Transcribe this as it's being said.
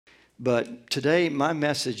But today, my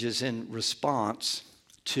message is in response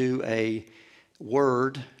to a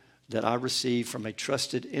word that I received from a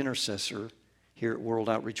trusted intercessor here at World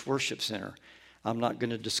Outreach Worship Center. I'm not going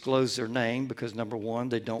to disclose their name because, number one,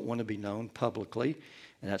 they don't want to be known publicly,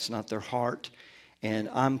 and that's not their heart. And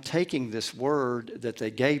I'm taking this word that they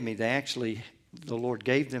gave me. The Lord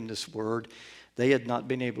gave them this word. They had not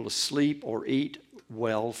been able to sleep or eat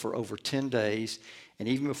well for over 10 days. And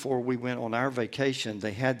even before we went on our vacation,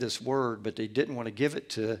 they had this word, but they didn't want to give it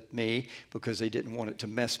to me because they didn't want it to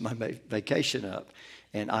mess my vacation up.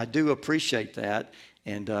 And I do appreciate that.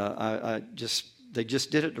 And they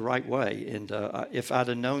just did it the right way. And if I'd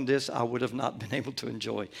have known this, I would have not been able to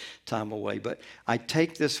enjoy time away. But I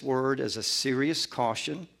take this word as a serious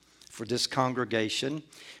caution for this congregation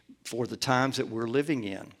for the times that we're living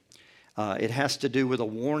in. It has to do with a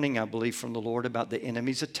warning, I believe, from the Lord about the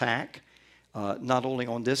enemy's attack, not only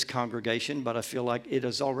on this congregation, but I feel like it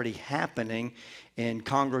is already happening in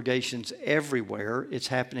congregations everywhere. It's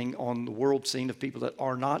happening on the world scene of people that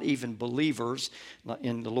are not even believers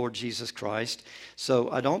in the Lord Jesus Christ.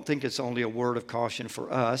 So I don't think it's only a word of caution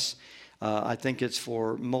for us. I think it's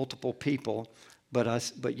for multiple people.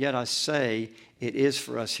 But yet I say it is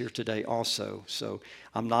for us here today also. So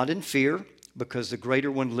I'm not in fear because the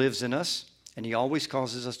greater one lives in us, and he always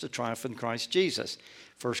causes us to triumph in Christ Jesus.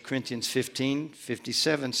 1 Corinthians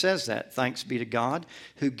 15:57 says that. Thanks be to God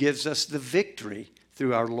who gives us the victory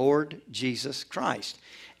through our Lord Jesus Christ.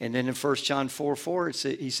 And then in 1 John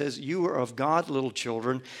 4:4, he says, you are of God, little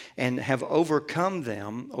children, and have overcome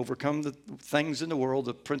the things in the world,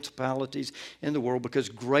 the principalities in the world, because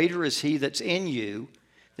greater is he that's in you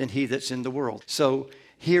than he that's in the world. So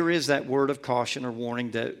here is that word of caution or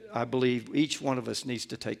warning that I believe each one of us needs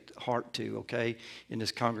to take heart to, okay, in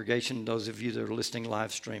this congregation, those of you that are listening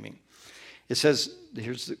live streaming. It says,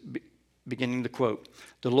 here's the beginning the quote,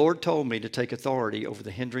 the Lord told me to take authority over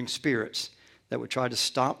the hindering spirits that would try to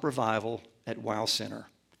stop revival at Wow Center.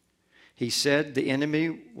 He said the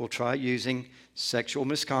enemy will try using sexual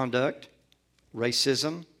misconduct,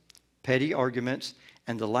 racism, petty arguments,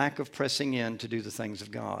 and the lack of pressing in to do the things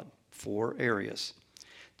of God. 4 areas.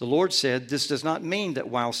 The Lord said, this does not mean that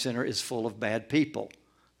Wow Center is full of bad people.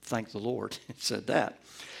 Thank the Lord, it said that.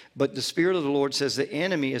 But the Spirit of the Lord says the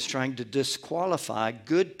enemy is trying to disqualify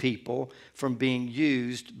good people from being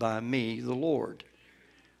used by me, the Lord.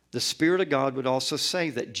 The Spirit of God would also say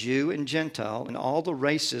that Jew and Gentile and all the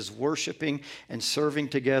races worshiping and serving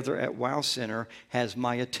together at Wow Center has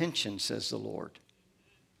my attention, says the Lord.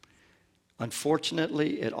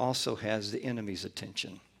 Unfortunately, it also has the enemy's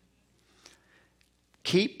attention.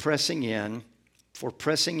 Keep pressing in, for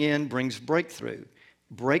pressing in brings breakthrough.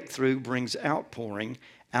 Breakthrough brings outpouring.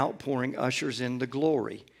 Outpouring ushers in the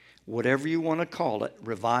glory. Whatever you want to call it,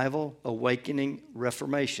 revival, awakening,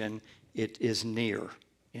 reformation, it is near.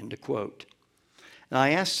 End of quote. And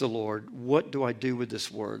I asked the Lord, what do I do with this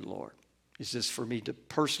word, Lord? Is this for me to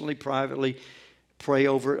personally, privately pray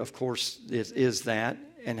over it? Of course, it is that.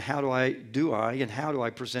 And how do I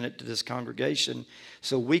present it to this congregation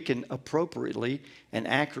so we can appropriately and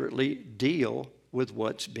accurately deal with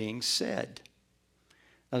what's being said?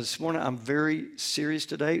 Now, this morning, I'm very serious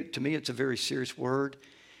today. To me, it's a very serious word.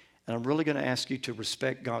 And I'm really going to ask you to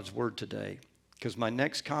respect God's word today because my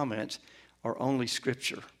next comments are only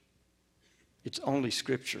Scripture. It's only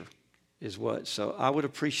Scripture is what. So I would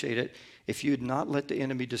appreciate it if you'd not let the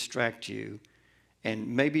enemy distract you.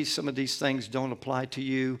 And maybe some of these things don't apply to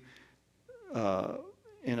you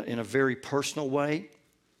in a very personal way.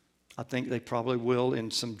 I think they probably will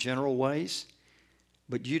in some general ways.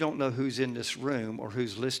 But you don't know who's in this room or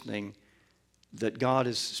who's listening that God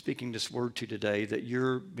is speaking this word to today, that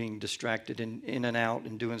you're being distracted in and out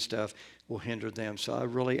and doing stuff will hinder them. So I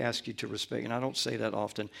really ask you to respect, and I don't say that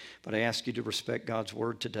often, but I ask you to respect God's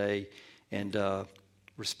word today and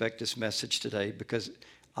respect this message today because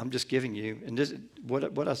I'm just giving you. And this, when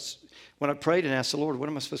I prayed and asked the Lord, what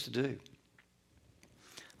am I supposed to do?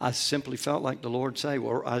 I simply felt like the Lord say,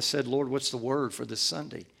 or I said, Lord, what's the word for this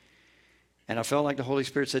Sunday? And I felt like the Holy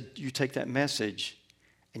Spirit said, you take that message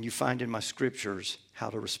and you find in my scriptures how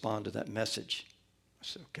to respond to that message. I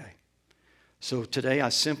said, okay. So today I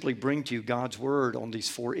simply bring to you God's word on these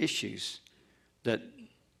 4 issues that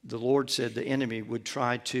the Lord said the enemy would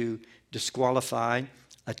try to disqualify,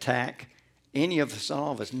 attack, any of us,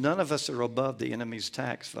 all of us. None of us are above the enemy's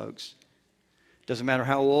attacks, folks. Doesn't matter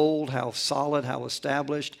how old, how solid, how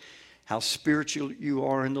established, how spiritual you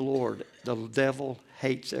are in the Lord. The devil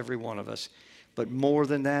hates every one of us. But more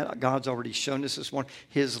than that, God's already shown us this morning,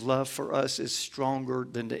 his love for us is stronger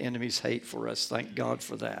than the enemy's hate for us. Thank God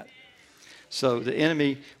for that. So the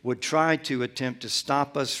enemy would try to attempt to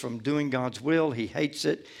stop us from doing God's will. He hates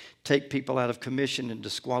it, take people out of commission and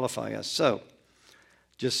disqualify us. So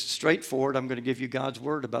just straightforward, I'm going to give you God's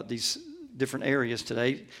word about these different areas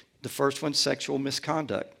today. The first one, sexual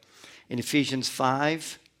misconduct. In Ephesians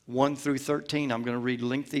 5, 1 through 13, I'm going to read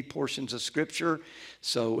lengthy portions of Scripture.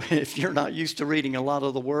 So if you're not used to reading a lot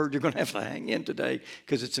of the Word, you're going to have to hang in today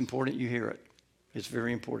because it's important you hear it. It's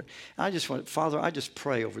very important. Father, I just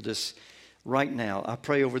pray over this right now. I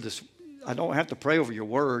pray over this. I don't have to pray over your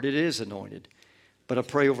Word. It is anointed. But I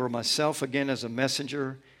pray over myself again as a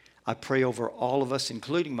messenger. I pray over all of us,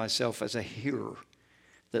 including myself, as a hearer.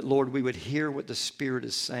 That, Lord, we would hear what the Spirit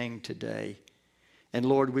is saying today. And,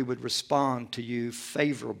 Lord, we would respond to you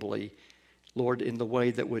favorably, Lord, in the way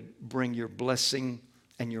that would bring your blessing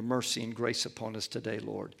and your mercy and grace upon us today,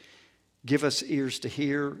 Lord. Give us ears to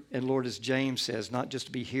hear. And, Lord, as James says, not just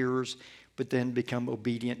to be hearers, but then become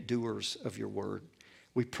obedient doers of your word.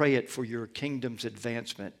 We pray it for your kingdom's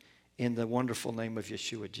advancement in the wonderful name of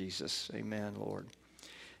Yeshua Jesus. Amen, Lord.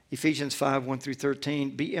 Ephesians 5, 1 through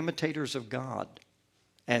 13, be imitators of God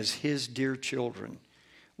as his dear children.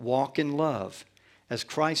 Walk in love, as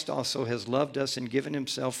Christ also has loved us and given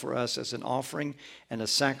himself for us as an offering and a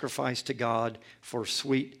sacrifice to God for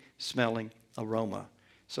sweet-smelling aroma.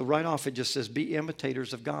 So right off it just says, be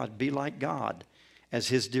imitators of God. Be like God as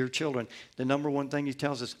his dear children. The number one thing he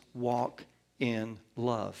tells us, walk in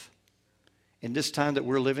love. In this time that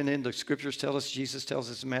we're living in, the scriptures tell us, Jesus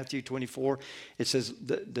tells us in Matthew 24, it says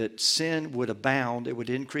that sin would abound. It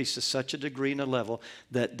would increase to such a degree and a level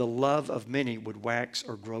that the love of many would wax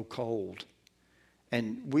or grow cold.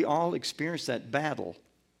 And we all experience that battle.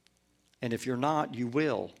 And if you're not, you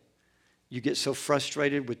will. You get so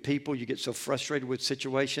frustrated with people. You get so frustrated with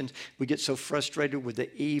situations. We get so frustrated with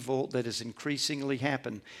the evil that has increasingly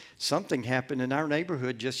happened. Something happened in our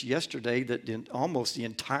neighborhood just yesterday that almost the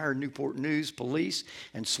entire Newport News police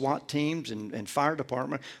and SWAT teams and fire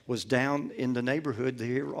department was down in the neighborhood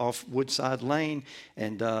here off Woodside Lane.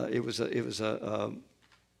 And it was a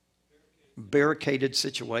barricaded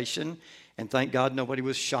situation. And thank God nobody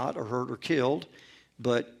was shot or hurt or killed.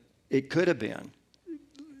 But it could have been.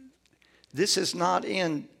 This is not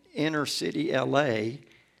in inner city LA.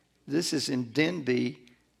 This is in Denby,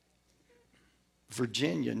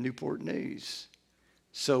 Virginia, Newport News.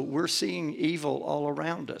 So we're seeing evil all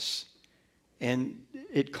around us. And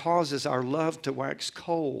it causes our love to wax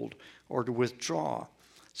cold or to withdraw.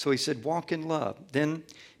 So he said, walk in love. Then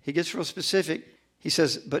he gets real specific. He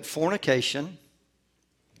says, but fornication,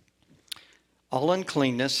 all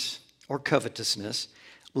uncleanness or covetousness,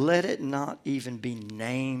 let it not even be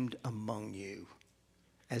named among you,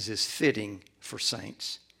 as is fitting for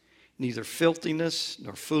saints. Neither filthiness,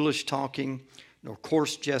 nor foolish talking, nor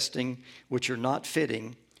coarse jesting, which are not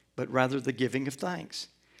fitting, but rather the giving of thanks.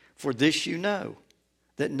 For this you know,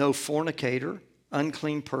 that no fornicator,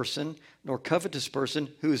 unclean person, nor covetous person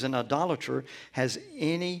who is an idolater has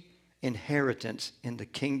any inheritance in the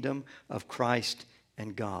kingdom of Christ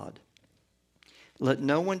and God. Let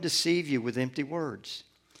no one deceive you with empty words.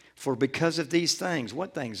 For because of these things,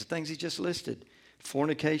 what things? The things he just listed.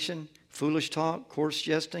 Fornication, foolish talk, coarse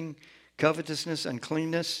jesting, covetousness,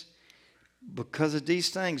 uncleanness. Because of these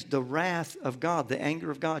things, the wrath of God, the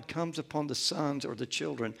anger of God comes upon the sons or the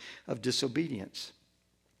children of disobedience.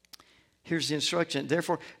 Here's the instruction.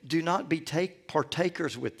 Therefore, do not be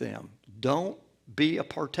partakers with them. Don't be a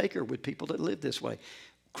partaker with people that live this way.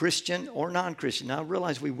 Christian or non-Christian. Now, I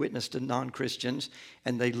realize we witness to non-Christians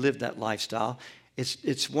and they live that lifestyle.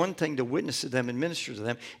 It's one thing to witness to them and minister to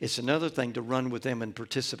them. It's another thing to run with them and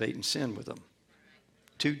participate in sin with them.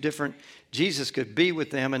 Two different. Jesus could be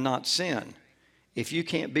with them and not sin. If you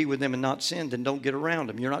can't be with them and not sin, then don't get around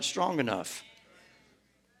them. You're not strong enough.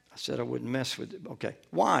 I said I wouldn't mess with them. Okay.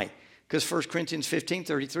 Why? Because 1 Corinthians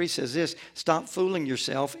 15:33 says this, stop fooling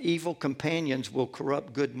yourself. Evil companions will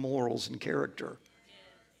corrupt good morals and character.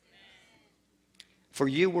 For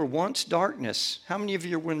you were once darkness. How many of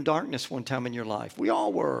you were in darkness one time in your life? We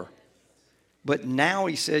all were. But now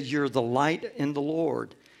he said you're the light in the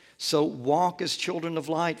Lord. So walk as children of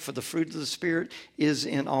light, for the fruit of the Spirit is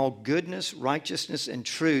in all goodness, righteousness, and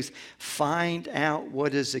truth. Find out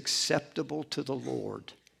what is acceptable to the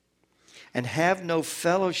Lord. And have no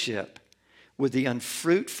fellowship with the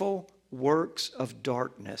unfruitful works of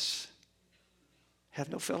darkness. Have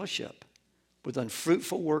no fellowship with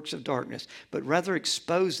unfruitful works of darkness, but rather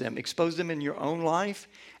expose them. Expose them in your own life.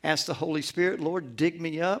 Ask the Holy Spirit, Lord, dig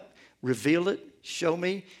me up, reveal it, show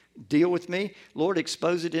me, deal with me. Lord,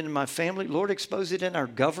 expose it in my family. Lord, expose it in our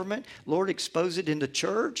government. Lord, expose it in the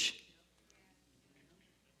church.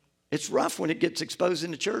 It's rough when it gets exposed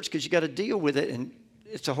in the church because you got to deal with it, and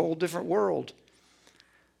it's a whole different world.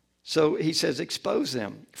 So he says, expose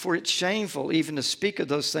them, for it's shameful even to speak of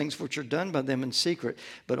those things which are done by them in secret.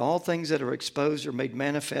 But all things that are exposed are made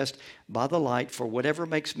manifest by the light, for whatever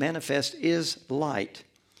makes manifest is light.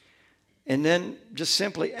 And then just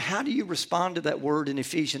simply, how do you respond to that word in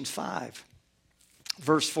Ephesians 5?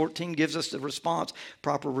 Verse 14 gives us the response,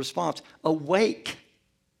 proper response. Awake.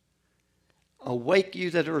 Awake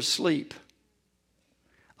you that are asleep.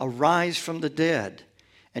 Arise from the dead,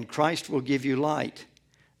 and Christ will give you light.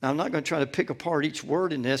 Now, I'm not going to try to pick apart each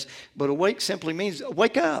word in this, but awake simply means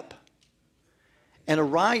wake up. And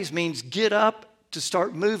arise means get up to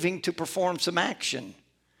start moving to perform some action.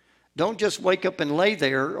 Don't just wake up and lay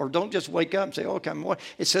there, or don't just wake up and say, okay,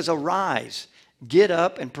 it says arise. Get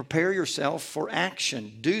up and prepare yourself for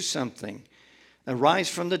action. Do something. Arise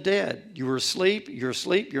from the dead. You were asleep. You're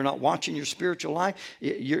asleep. You're not watching your spiritual life.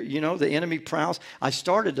 The enemy prowls. I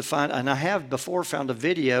started to find, and I have before found a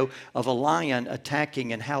video of a lion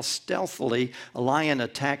attacking and how stealthily a lion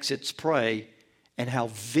attacks its prey and how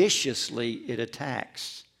viciously it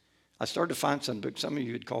attacks. I started to find some, but some of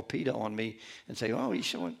you would call PETA on me and say, oh, he's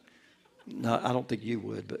showing. No, I don't think you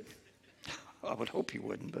would, but I would hope you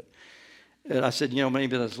wouldn't. But and I said,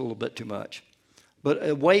 maybe that's a little bit too much. But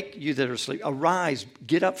awake you that are asleep. Arise,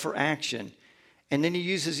 get up for action. And then he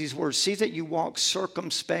uses these words. See that you walk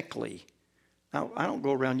circumspectly. Now, I don't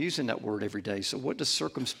go around using that word every day. So what does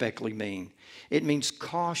circumspectly mean? It means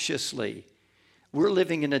cautiously. We're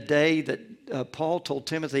living in a day that Paul told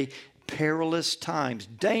Timothy, perilous times,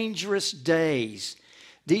 dangerous days.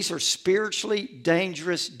 These are spiritually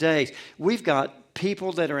dangerous days. We've got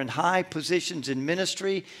people that are in high positions in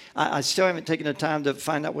ministry. I still haven't taken the time to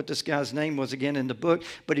find out what this guy's name was again in the book,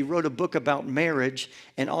 but he wrote a book about marriage,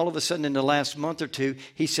 and all of a sudden in the last month or two,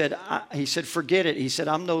 he said, forget it. He said,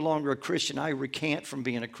 I'm no longer a Christian. I recant from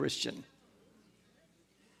being a Christian.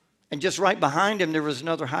 And just right behind him, there was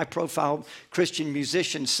another high-profile Christian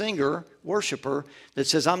musician, singer, worshiper that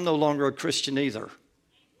says, I'm no longer a Christian either.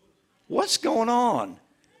 What's going on?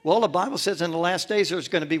 Well, the Bible says in the last days there's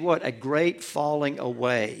going to be what? A great falling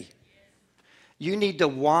away. You need to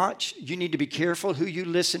watch. You need to be careful who you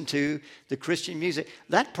listen to, the Christian music.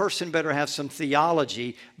 That person better have some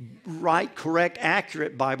theology, right, correct,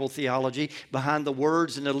 accurate Bible theology behind the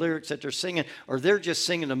words and the lyrics that they're singing, or they're just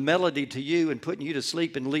singing a melody to you and putting you to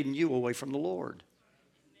sleep and leading you away from the Lord.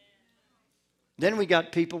 Then we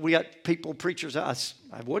got people, preachers, I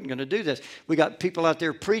wasn't going to do this. We got people out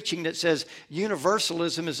there preaching that says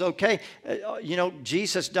universalism is okay.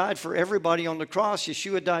 Jesus died for everybody on the cross.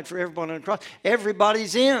 Yeshua died for everybody on the cross.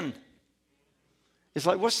 Everybody's in. It's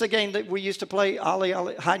like, what's the game that we used to play? Ollie,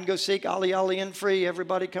 hide and go seek, Ollie, Ollie in free,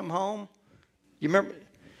 everybody come home. You remember?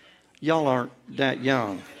 Y'all aren't that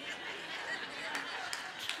young.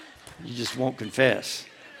 You just won't confess.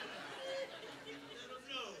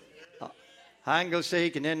 Hide and go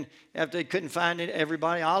seek, and then after they couldn't find it,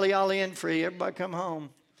 everybody, Ollie, Ollie in free, everybody come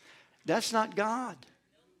home. That's not God.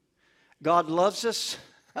 God loves us.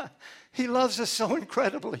 He loves us so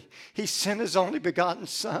incredibly. He sent his only begotten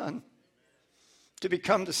Son to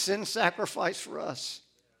become the sin sacrifice for us,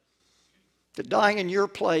 to die in your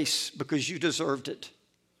place because you deserved it,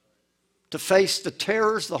 to face the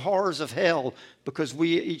terrors, the horrors of hell because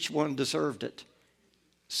we each one deserved it,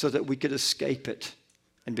 so that we could escape it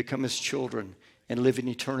and become his children and live in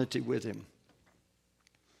eternity with him.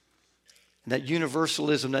 And that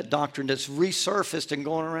universalism, that doctrine that's resurfaced and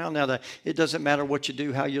going around now, that it doesn't matter what you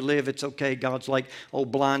do, how you live, it's okay. God's like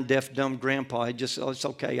old blind, deaf, dumb grandpa. It's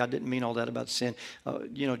okay. I didn't mean all that about sin.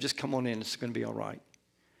 Just come on in. It's going to be all right.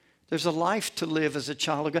 There's a life to live as a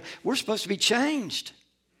child of God. We're supposed to be changed.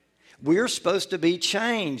 We're supposed to be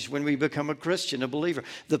changed when we become a Christian, a believer.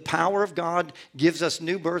 The power of God gives us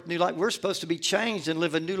new birth, new life. We're supposed to be changed and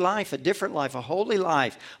live a new life, a different life, a holy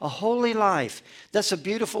life. A holy life. That's a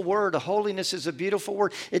beautiful word. A holiness is a beautiful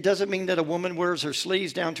word. It doesn't mean that a woman wears her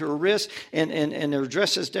sleeves down to her wrists and her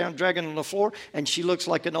dress is down, dragging on the floor, and she looks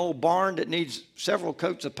like an old barn that needs several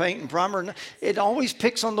coats of paint and primer. It always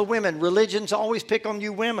picks on the women. Religions always pick on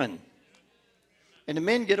you women. And the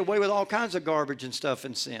men get away with all kinds of garbage and stuff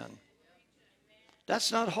and sin.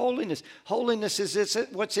 That's not holiness. Holiness is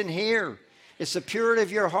what's in here. It's the purity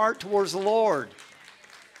of your heart towards the Lord.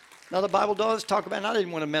 Now, the Bible does talk about, and I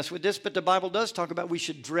didn't want to mess with this, but the Bible does talk about we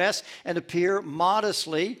should dress and appear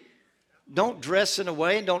modestly. Don't dress in a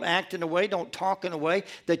way and don't act in a way, don't talk in a way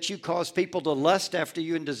that you cause people to lust after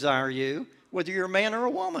you and desire you, whether you're a man or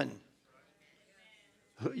a woman.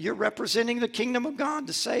 You're representing the kingdom of God,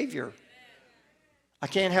 the Savior. I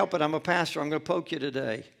can't help it. I'm a pastor. I'm going to poke you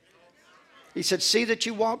today. He said, see that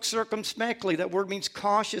you walk circumspectly. That word means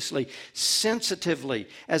cautiously, sensitively,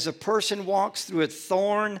 as a person walks through a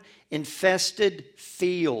thorn-infested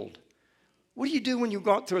field. What do you do when you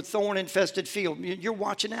go through a thorn-infested field? You're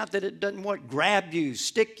watching out that it doesn't grab you,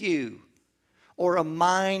 stick you, or a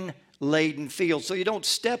mine-laden field, so you don't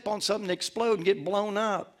step on something and explode and get blown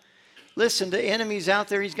up. Listen, the enemy's out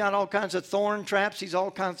there. He's got all kinds of thorn traps. Has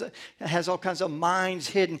all kinds of mines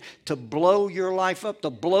hidden to blow your life up, to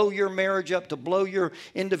blow your marriage up, to blow your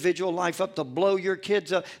individual life up, to blow your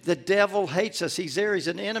kids up. The devil hates us. He's there. He's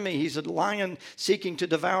an enemy. He's a lion seeking to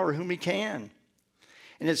devour whom he can.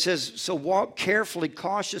 And it says, so walk carefully,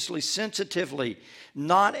 cautiously, sensitively,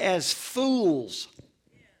 not as fools.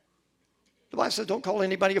 The Bible says don't call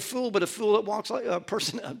anybody a fool, but a fool that walks like a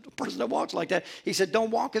person that walks like that. He said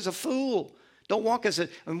don't walk as a fool. Don't walk as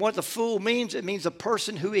and what the fool means, it means a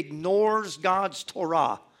person who ignores God's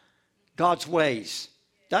Torah, God's ways.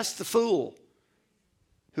 That's the fool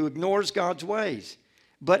who ignores God's ways.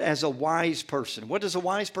 But as a wise person, what does a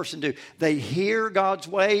wise person do? They hear God's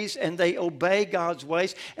ways and they obey God's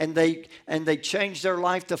ways and they change their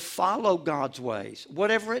life to follow God's ways,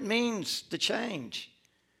 whatever it means to change.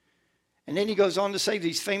 And then he goes on to say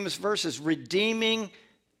these famous verses, redeeming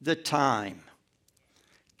the time.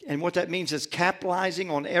 And what that means is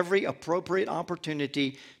capitalizing on every appropriate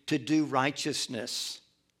opportunity to do righteousness.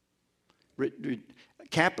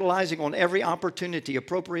 Capitalizing on every opportunity,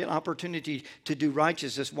 appropriate opportunity to do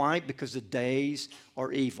righteousness. Why? Because the days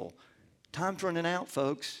are evil. Time's running out,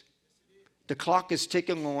 folks. The clock is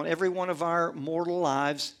ticking on every one of our mortal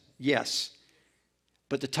lives, yes.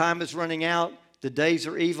 But the time is running out. The days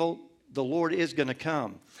are evil. The Lord is going to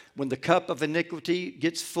come. When the cup of iniquity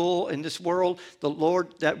gets full in this world, the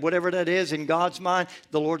Lord, that whatever that is in God's mind,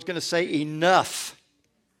 the Lord's going to say enough.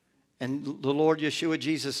 And the Lord Yeshua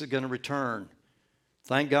Jesus is going to return.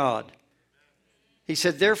 Thank God. He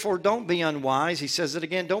said, therefore, don't be unwise. He says it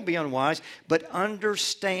again, don't be unwise, but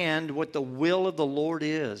understand what the will of the Lord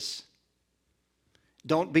is.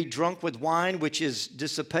 Don't be drunk with wine, which is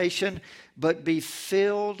dissipation, but be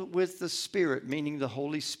filled with the Spirit, meaning the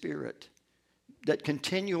Holy Spirit. That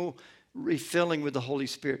continual refilling with the Holy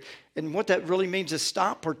Spirit. And what that really means is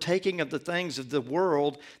stop partaking of the things of the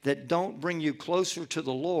world that don't bring you closer to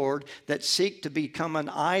the Lord, that seek to become an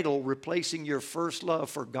idol, replacing your first love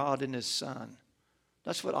for God and His Son.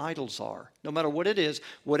 That's what idols are. No matter what it is,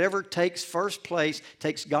 whatever takes first place,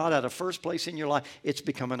 takes God out of first place in your life, it's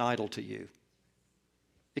become an idol to you.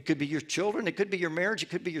 It could be your children. It could be your marriage. It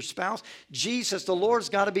could be your spouse. Jesus, the Lord's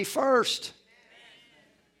got to be first.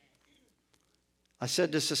 I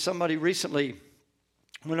said this to somebody recently,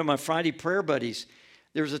 one of my Friday prayer buddies.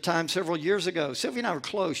 There was a time several years ago. Sylvia and I were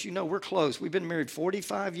close. You know, we're close. We've been married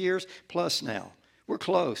 45 years plus now. We're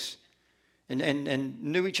close. And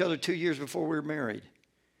knew each other 2 years before we were married.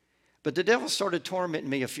 But the devil started tormenting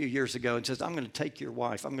me a few years ago and says, I'm going to take your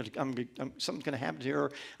wife. Something's going to happen to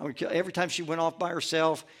her. Every time she went off by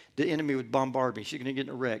herself, the enemy would bombard me. She's going to get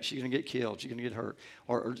in a wreck. She's going to get killed. She's going to get hurt.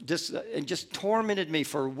 And just tormented me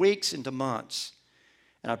for weeks into months.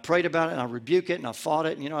 And I prayed about it, and I rebuked it, and I fought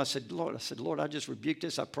it. And, I said, Lord, I just rebuke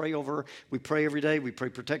this. I pray over her. We pray every day. We pray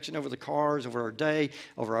protection over the cars, over our day,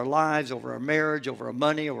 over our lives, over our marriage, over our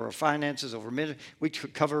money, over our finances, over ministry. We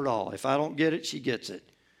cover it all. If I don't get it, she gets it.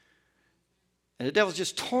 And the devil's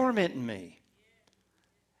just tormenting me.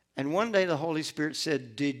 And one day the Holy Spirit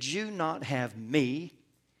said, did you not have me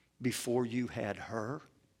before you had her?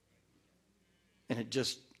 And it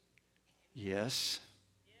just, yes.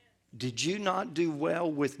 Did you not do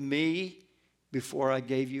well with me before I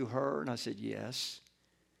gave you her? And I said, yes.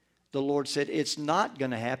 The Lord said, it's not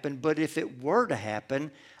going to happen, but if it were to happen,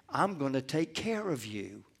 I'm going to take care of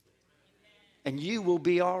you. And you will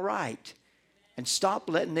be all right. And stop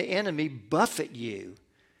letting the enemy buffet you.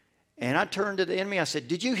 And I turned to the enemy. I said,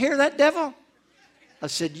 did you hear that, devil? I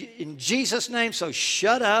said, in Jesus' name, so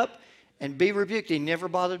shut up and be rebuked. He never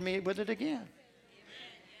bothered me with it again.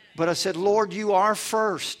 But I said, Lord, you are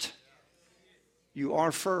first. You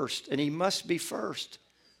are first, and He must be first.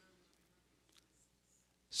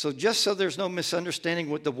 So just so there's no misunderstanding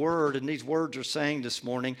what the Word and these words are saying this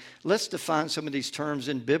morning, let's define some of these terms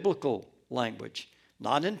in biblical language.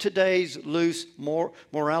 Not in today's loose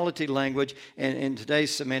morality language and in today's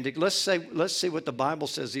semantic. Let's see what the Bible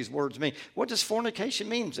says these words mean. What does fornication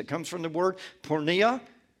mean? It comes from the word porneia.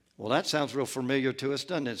 Well, that sounds real familiar to us,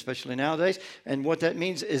 doesn't it? Especially nowadays. And what that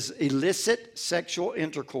means is illicit sexual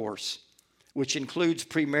intercourse, which includes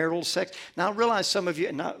premarital sex. Now, I realize some of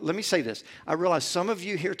you, now let me say this. I realize some of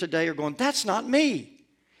you here today are going, that's not me.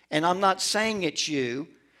 And I'm not saying it's you.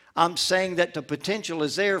 I'm saying that the potential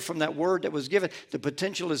is there from that word that was given. The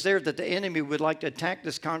potential is there that the enemy would like to attack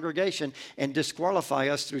this congregation and disqualify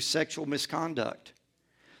us through sexual misconduct.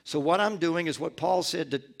 So what I'm doing is what Paul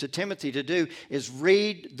said to Timothy to do, is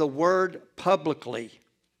read the word publicly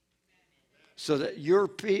so that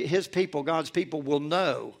his people, God's people, will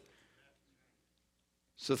know.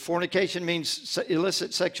 So fornication means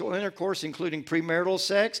illicit sexual intercourse, including premarital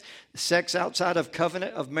sex, sex outside of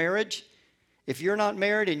covenant of marriage. If you're not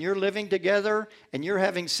married and you're living together and you're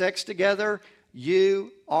having sex together,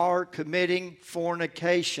 you are committing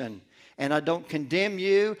fornication. And I don't condemn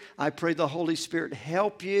you. I pray the Holy Spirit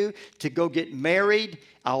help you to go get married.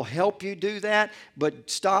 I'll help you do that. But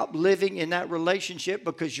stop living in that relationship,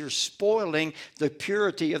 because you're spoiling the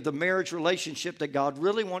purity of the marriage relationship that God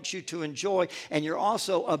really wants you to enjoy. And you're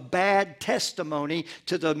also a bad testimony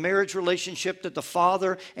to the marriage relationship that the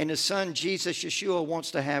Father and His Son, Jesus Yeshua,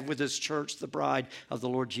 wants to have with His church, the bride of the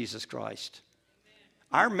Lord Jesus Christ.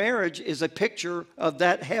 Our marriage is a picture of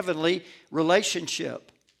that heavenly relationship.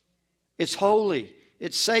 It's holy.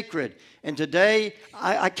 It's sacred. And today,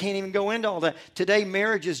 I can't even go into all that. Today,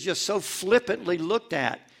 marriage is just so flippantly looked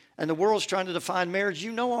at. And the world's trying to define marriage.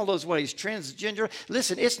 You know all those ways. Transgender.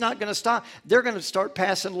 Listen, it's not going to stop. They're going to start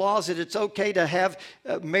passing laws that it's okay to have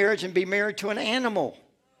marriage and be married to an animal.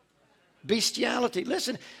 Bestiality.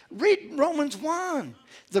 Listen, read Romans 1.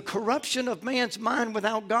 The corruption of man's mind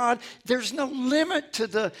without God. There's no limit to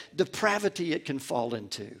the depravity it can fall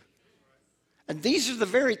into. And these are the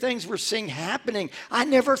very things we're seeing happening. I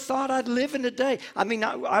never thought I'd live in a day. I mean,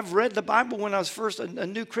 I've read the Bible when I was first a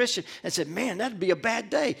new Christian and said, man, that'd be a bad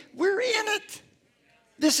day. We're in it.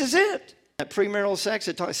 This is it. That premarital sex,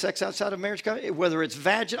 sex outside of marriage, whether it's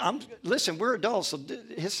vaginal. Listen, we're adults, so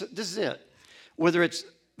this is it. Whether it's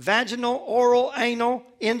vaginal, oral, anal,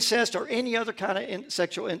 incest, or any other kind of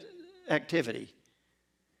sexual activity,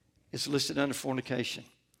 it's listed under fornication.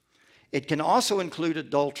 It can also include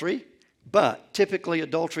adultery. But typically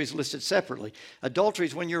adultery is listed separately. Adultery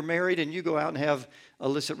is when you're married and you go out and have an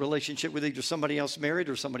illicit relationship with either somebody else married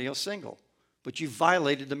or somebody else single. But you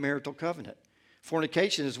violated the marital covenant.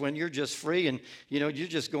 Fornication is when you're just free and you're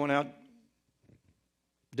just going out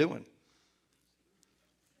doing.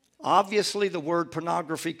 Obviously the word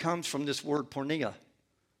pornography comes from this word porneia,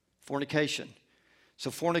 fornication.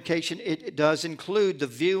 So fornication, it does include the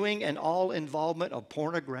viewing and all involvement of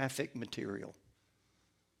pornographic material.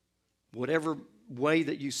 Whatever way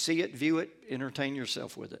that you see it, view it, entertain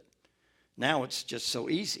yourself with it. Now it's just so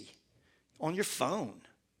easy. On your phone.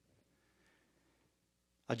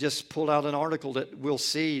 I just pulled out an article that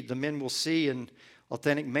the men will see in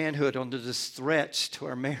Authentic Manhood under this threats to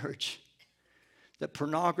our marriage. That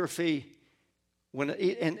pornography,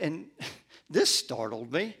 and this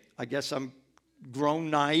startled me. I guess I'm grown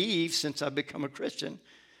naive since I've become a Christian.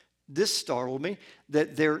 This startled me,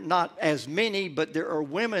 that there are not as many, but there are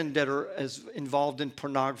women that are as involved in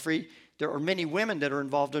pornography. There are many women that are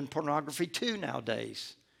involved in pornography too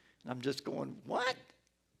nowadays. And I'm just going, what?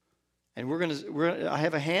 And I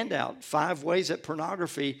have a handout, 5 ways that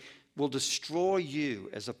pornography will destroy you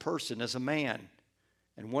as a person, as a man.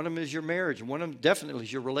 And one of them is your marriage, and one of them definitely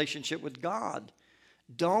is your relationship with God.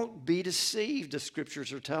 Don't be deceived, the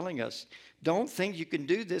scriptures are telling us. Don't think you can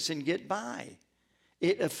do this and get by.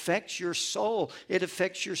 It affects your soul. It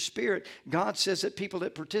affects your spirit. God says that people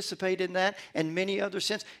that participate in that and many other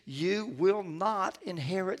sins, you will not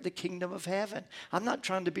inherit the kingdom of heaven. I'm not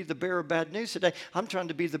trying to be the bearer of bad news today. I'm trying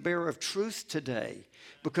to be the bearer of truth today,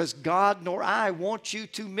 because God nor I want you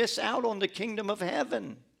to miss out on the kingdom of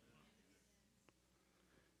heaven.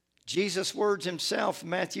 Jesus' words himself,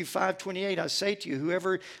 Matthew 5:28, I say to you,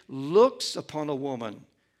 whoever looks upon a woman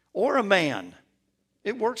or a man,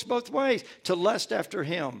 it works both ways, to lust after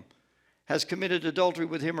him, has committed adultery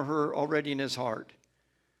with him or her already in his heart.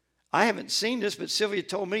 I haven't seen this, but Sylvia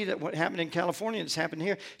told me that what happened in California, it's happened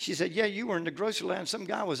here. She said, yeah, you were in the grocery line. Some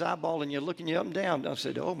guy was eyeballing you, looking you up and down. I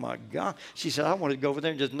said, oh, my God. She said, I wanted to go over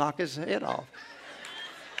there and just knock his head off.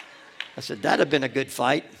 I said, that'd have been a good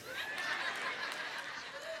fight.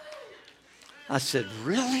 I said,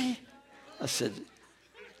 really? I said,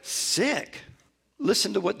 sick.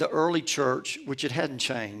 Listen to what the early church, which it hadn't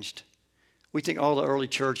changed. We think all the early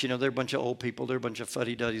church, they're a bunch of old people. They're a bunch of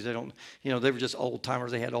fuddy-duddies. They don't, they were just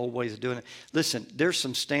old-timers. They had old ways of doing it. Listen, there's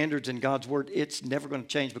some standards in God's word. It's never going to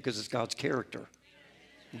change because it's God's character.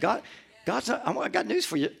 God's not, I got news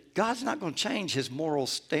for you. God's not going to change his moral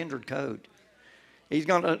standard code. He's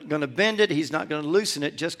going to bend it. He's not going to loosen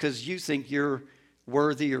it just because you think you're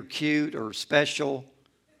worthy or cute or special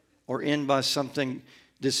or in by something,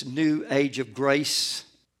 this new age of grace.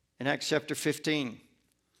 In Acts chapter 15,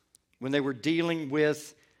 when they were dealing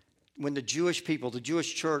with when the Jewish people, the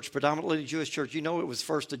Jewish church, predominantly the Jewish church, you know it was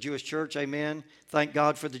first the Jewish church, amen? Thank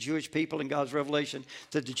God for the Jewish people and God's revelation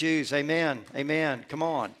to the Jews, amen, amen, come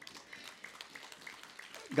on.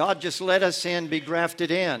 God just let us in, be grafted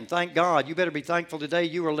in. Thank God. You better be thankful today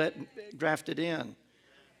you were grafted in.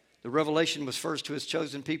 The revelation was first to his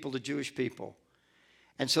chosen people, the Jewish people.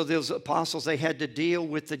 And so those apostles, they had to deal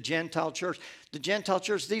with the Gentile church. The Gentile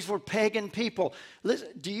church, these were pagan people. Listen,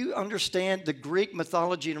 do you understand the Greek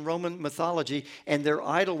mythology and Roman mythology and their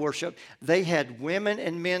idol worship? They had women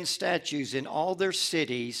and men statues in all their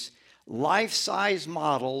cities, life-size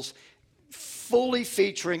models, fully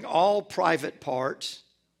featuring all private parts,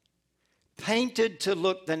 painted to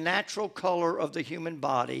look the natural color of the human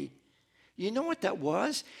body. You know what that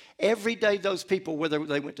was? Every day those people, whether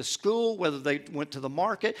they went to school, whether they went to the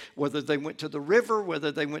market, whether they went to the river,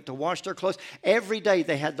 whether they went to wash their clothes, every day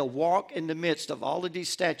they had to walk in the midst of all of these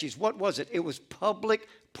statues. What was it? It was public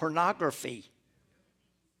pornography.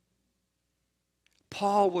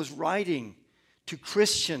 Paul was writing to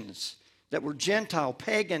Christians that were Gentile,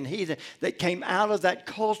 pagan, heathen, that came out of that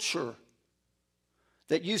culture,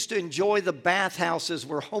 that used to enjoy the bathhouses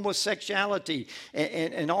where homosexuality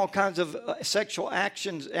and all kinds of sexual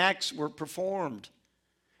acts were performed.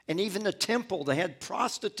 And even the temple, they had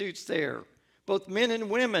prostitutes there, both men and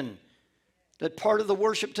women, that part of the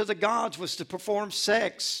worship to the gods was to perform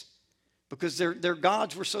sex because their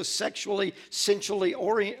gods were so sexually, sensually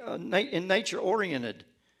in nature oriented.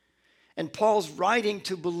 And Paul's writing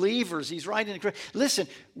to believers. He's writing to, listen,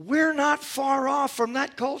 we're not far off from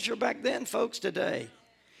that culture back then, folks, today.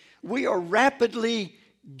 We are rapidly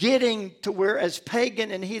getting to where as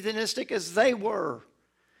pagan and heathenistic as they were.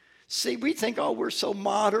 See, we think, oh, we're so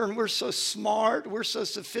modern, we're so smart, we're so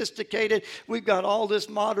sophisticated, we've got all this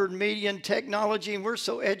modern media and technology, and we're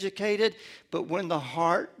so educated. But when the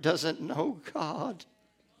heart doesn't know God,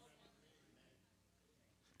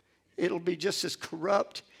 it'll be just as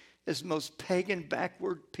corrupt as most pagan,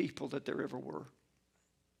 backward people that there ever were.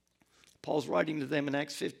 Paul's writing to them in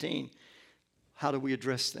Acts 15. How do we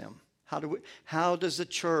address them? How does the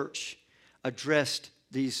church address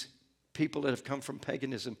these people that have come from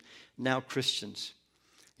paganism, now Christians?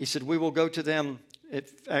 He said, we will go to them at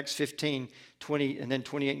Acts 15, 20, and then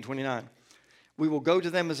 28 and 29. We will go to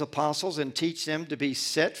them as apostles and teach them to be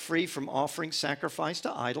set free from offering sacrifice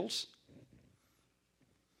to idols.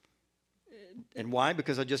 And why?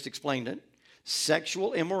 Because I just explained it.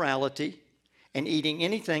 Sexual immorality and eating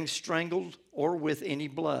anything strangled or with any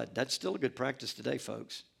blood. That's still a good practice today,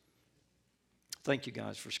 folks. Thank you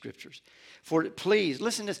guys for scriptures. For it pleased,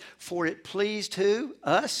 listen to this, for it pleased who?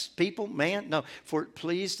 Us, people, man? No, for it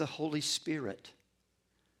pleased the Holy Spirit,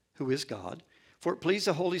 who is God. For it pleased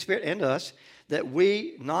the Holy Spirit and us that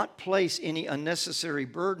we not place any unnecessary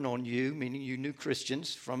burden on you, meaning you new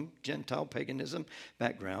Christians from Gentile paganism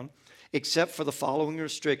background, except for the following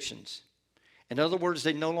restrictions. In other words,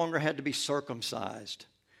 they no longer had to be circumcised.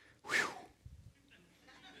 Whew.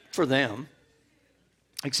 For them,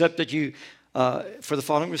 except that you, for the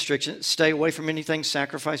following restriction, stay away from anything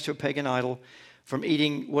sacrificed to a pagan idol, from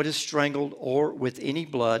eating what is strangled or with any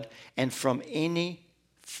blood, and from any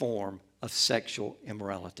form of sexual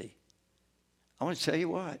immorality. I want to tell you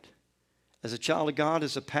what, as a child of God,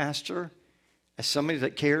 as a pastor, as somebody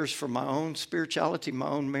that cares for my own spirituality, my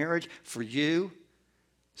own marriage, for you,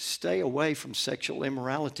 stay away from sexual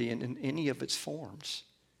immorality in any of its forms.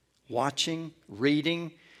 Watching,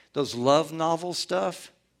 reading, those love novel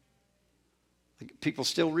stuff. People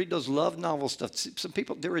still read those love novel stuff. Some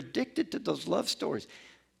people, they're addicted to those love stories.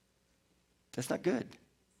 That's not good.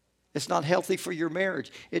 It's not healthy for your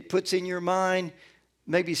marriage. It puts in your mind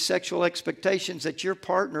maybe sexual expectations that your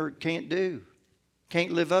partner can't do,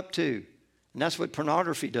 can't live up to. And that's what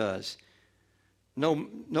pornography does. No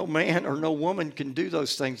man or no woman can do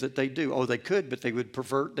those things that they do. Oh, they could, but they would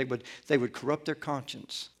pervert, they would corrupt their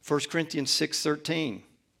conscience. 1 Corinthians 6:13,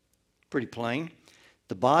 pretty plain.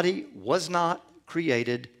 The body was not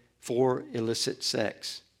created for illicit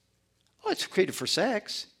sex. Oh, it's created for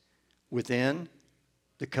sex within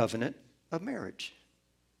the covenant of marriage,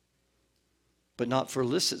 but not for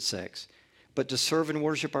illicit sex, but to serve and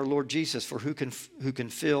worship our Lord Jesus, for who can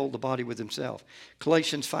fill the body with himself.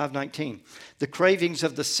 Galatians 5:19. The cravings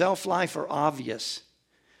of the self-life are obvious.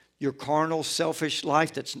 Your carnal, selfish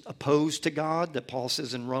life that's opposed to God, that Paul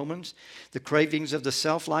says in Romans. The cravings of the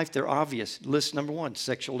self-life, they're obvious. List number 1,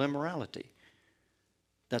 sexual immorality.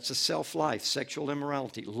 That's a self-life, sexual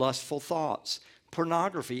immorality. Lustful thoughts.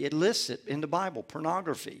 Pornography, it lists it in the Bible,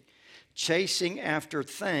 pornography. Chasing after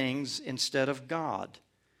things instead of God.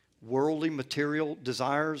 Worldly, material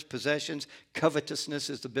desires, possessions.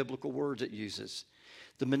 Covetousness is the biblical word it uses.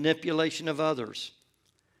 the manipulation of others,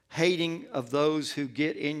 hating of those who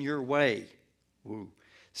get in your way,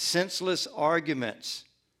 senseless arguments,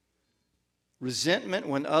 resentment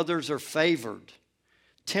when others are favored,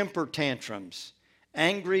 temper tantrums,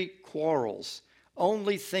 angry quarrels,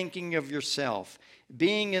 only thinking of yourself,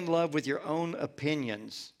 being in love with your own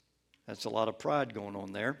opinions. That's a lot of pride going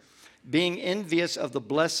on there. Being envious of the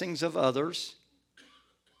blessings of others.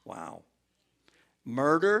 Wow.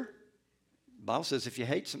 Murder. The Bible says if you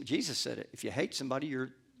hate some, Jesus said it, if you hate somebody, you're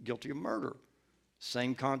guilty of murder.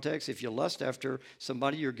 Same context, if you lust after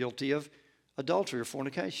somebody, you're guilty of adultery or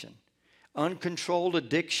fornication. Uncontrolled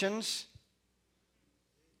addictions,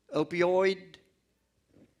 opioid,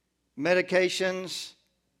 medications.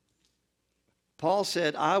 Paul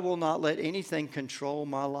said, I will not let anything control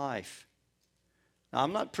my life. Now,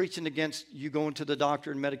 I'm not preaching against you going to the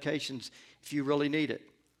doctor and medications if you really need it.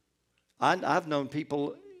 I've known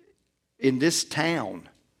people in this town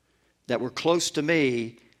that were close to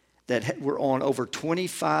me that were on over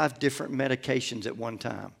 25 different medications at one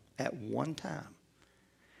time. At one time.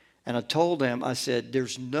 And I told them, I said,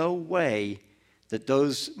 there's no way that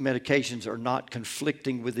those medications are not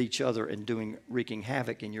conflicting with each other and wreaking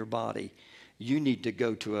havoc in your body. You need to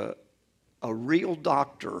go to a real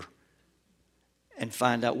doctor and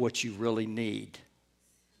find out what you really need.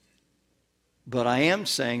 But I am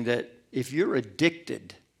saying that if you're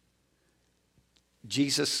addicted,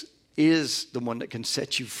 Jesus is the one that can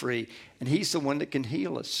set you free, and he's the one that can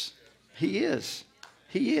heal us. He is.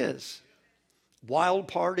 He is. Wild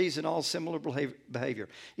parties and all similar behavior.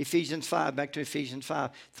 Ephesians 5, back to Ephesians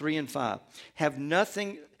 5, 3 and 5. Have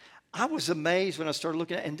nothing. I was amazed when I started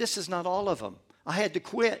looking at it, and this is not all of them. I had to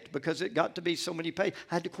quit because it got to be so many pages.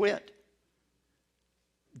 I had to quit.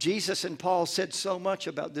 Jesus and Paul said so much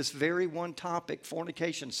about this very one topic,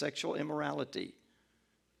 fornication, sexual immorality.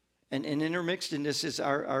 And intermixed in this is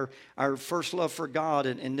our first love for God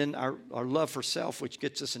and then our love for self, which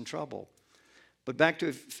gets us in trouble. But back to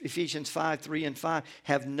Ephesians 5, 3 and 5.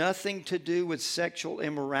 Have nothing to do with sexual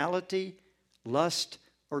immorality, lust,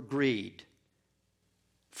 or greed.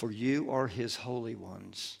 For you are his holy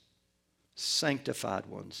ones, sanctified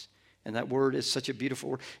ones. And that word is such a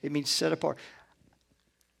beautiful word. It means set apart.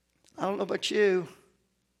 I don't know about you,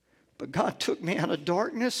 but God took me out of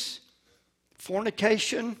darkness,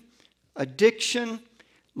 fornication, addiction,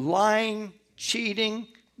 lying, cheating,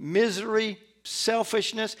 misery,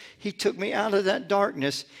 selfishness. He took me out of that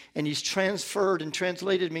darkness, and he's transferred and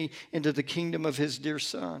translated me into the kingdom of his dear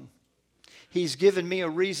Son. He's given me a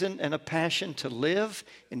reason and a passion to live,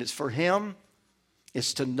 and it's for him.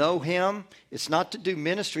 It's to know him. It's not to do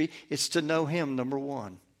ministry. It's to know him, number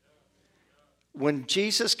one. When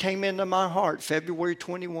Jesus came into my heart, February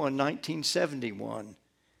 21, 1971,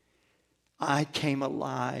 I came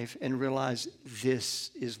alive and realized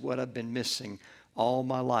this is what I've been missing all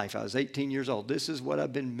my life. I was 18 years old. This is what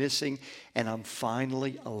I've been missing, and I'm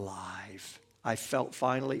finally alive. I felt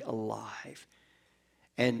finally alive.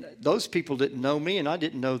 And those people didn't know me, and I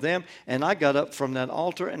didn't know them. And I got up from that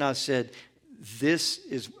altar, and I said,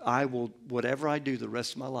 whatever I do the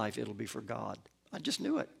rest of my life, it'll be for God. I just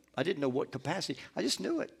knew it. I didn't know what capacity. I just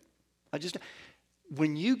knew it.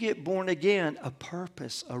 When you get born again, a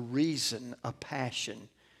purpose, a reason, a passion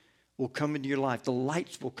will come into your life. The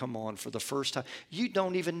lights will come on for the first time. You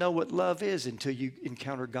don't even know what love is until you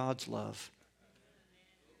encounter God's love.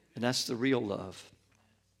 And that's the real love.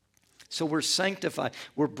 So we're sanctified.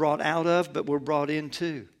 We're brought out of, but we're brought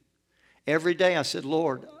into. Every day I said,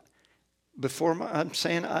 Lord,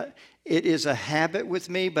 it is a habit with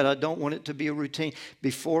me, but I don't want it to be a routine.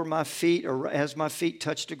 Before my feet, or as my feet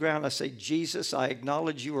touch the ground, I say, Jesus, I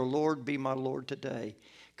acknowledge you are Lord. Be my Lord today.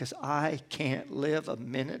 Because I can't live a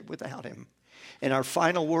minute without him. And our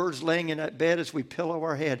final words laying in that bed as we pillow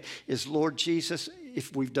our head is, Lord Jesus,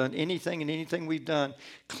 if we've done anything and anything we've done,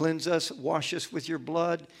 cleanse us, wash us with your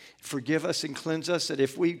blood, forgive us and cleanse us, that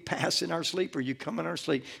if we pass in our sleep or you come in our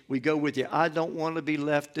sleep, we go with you. I don't want to be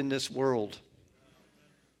left in this world.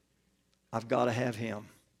 I've got to have him.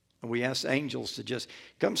 And we ask angels to just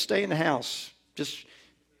come stay in the house. Just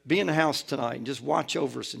be in the house tonight and just watch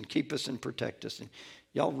over us and keep us and protect us. And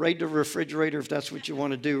y'all raid the refrigerator if that's what you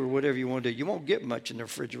want to do or whatever you want to do. You won't get much in the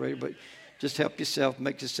refrigerator, but just help yourself,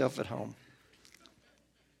 make yourself at home.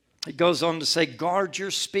 It goes on to say, guard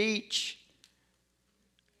your speech.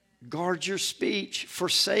 Guard your speech.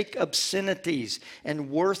 Forsake obscenities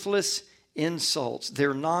and worthless insults.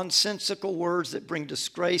 They're nonsensical words that bring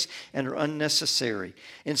disgrace and are unnecessary.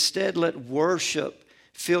 Instead, let worship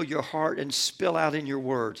fill your heart and spill out in your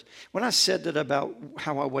words. When I said that about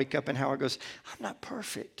how I wake up and how I goes, I'm not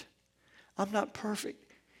perfect. I'm not perfect.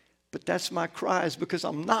 But that's my cry, is because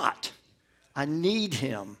I'm not. I need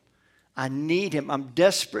him. I need him. I'm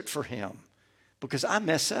desperate for him because I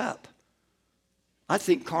mess up. I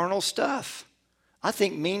think carnal stuff. I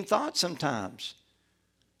think mean thoughts sometimes.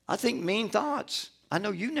 I think mean thoughts. I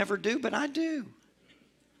know you never do, but I do.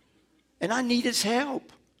 And I need his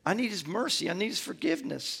help. I need his mercy. I need his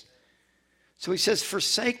forgiveness. So he says,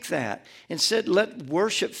 forsake that. Instead, let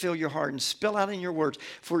worship fill your heart and spill out in your words.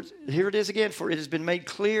 For here it is again, for it has been made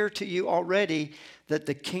clear to you already that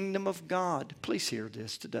the kingdom of God, please hear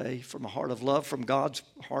this today from a heart of love, from God's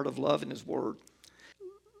heart of love in his word.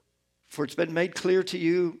 For it's been made clear to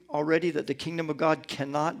you already that the kingdom of God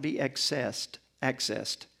cannot be accessed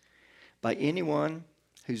by anyone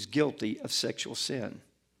who's guilty of sexual sin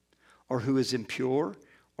or who is impure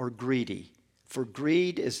or greedy. For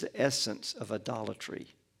greed is the essence of idolatry.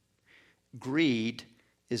 Greed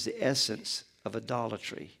is the essence of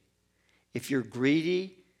idolatry. If you're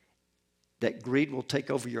greedy, that greed will take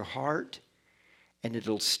over your heart and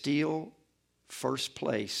it'll steal first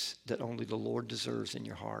place that only the Lord deserves in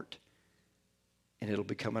your heart. And it'll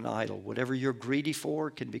become an idol. Whatever you're greedy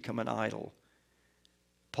for can become an idol.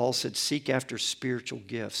 Paul said, seek after spiritual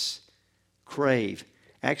gifts. Crave.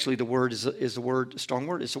 Actually, the word is the word, strong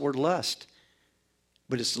word, it's the word lust.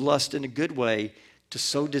 But it's lust in a good way to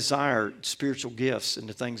so desire spiritual gifts and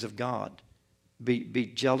the things of God.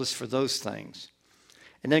 Be jealous for those things.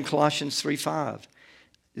 And then Colossians 3:5.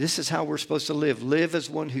 This is how we're supposed to live. Live as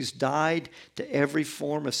one who's died to every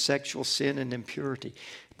form of sexual sin and impurity.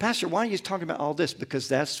 Pastor, why are you talking about all this? Because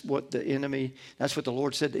that's what the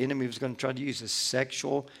Lord said the enemy was going to try to use, is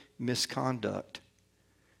sexual misconduct.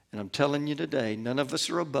 And I'm telling you today, none of us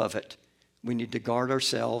are above it. We need to guard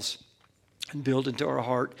ourselves and build into our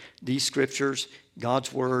heart these scriptures,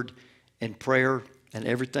 God's word, and prayer, and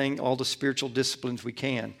everything, all the spiritual disciplines we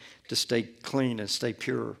can to stay clean and stay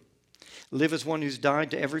pure. Live as one who's died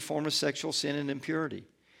to every form of sexual sin and impurity.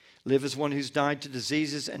 Live as one who's died to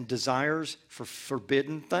diseases and desires for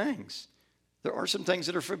forbidden things. There are some things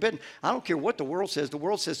that are forbidden. I don't care what the world says. The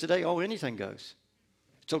world says today, oh, anything goes.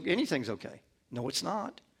 So anything's okay. No, it's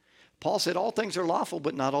not. Paul said all things are lawful,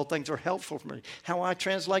 but not all things are helpful for me. How I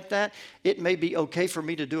translate that, it may be okay for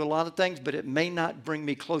me to do a lot of things, but it may not bring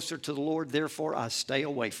me closer to the Lord. Therefore, I stay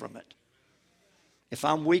away from it. If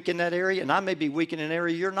I'm weak in that area, and I may be weak in an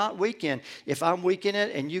area you're not weak in. If I'm weak in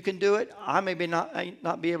it and you can do it, I may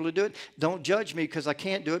not be able to do it. Don't judge me because I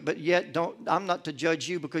can't do it, but yet I'm not to judge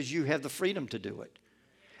you because you have the freedom to do it.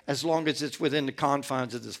 As long as it's within the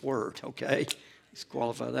confines of this word, okay? Let's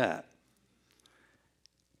qualify that.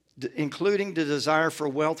 Including the desire for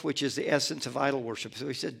wealth, which is the essence of idol worship. So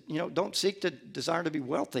he said, don't seek to desire to be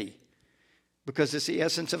wealthy because it's the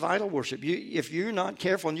essence of idol worship. If you're not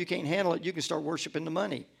careful and you can't handle it, you can start worshiping the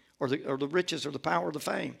money or the riches or the power or the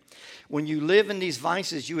fame. When you live in these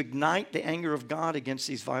vices, you ignite the anger of God against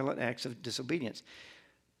these violent acts of disobedience.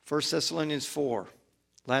 1 Thessalonians 4,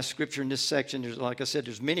 last scripture in this section. Like I said,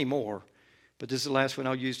 there's many more. But this is the last one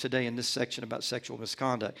I'll use today in this section about sexual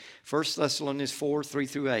misconduct. 1 Thessalonians 4, 3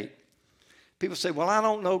 through 8. People say, well, I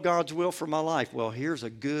don't know God's will for my life. Well, here's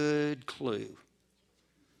a good clue.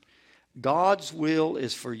 God's will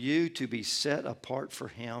is for you to be set apart for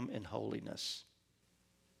him in holiness.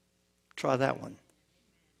 Try that one.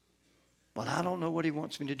 But I don't know what he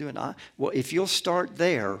wants me to do. Well, if you'll start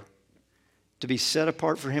there, to be set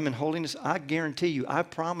apart for him in holiness, I guarantee you, I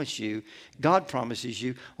promise you, God promises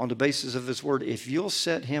you on the basis of his word, if you'll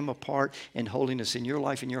set him apart in holiness in your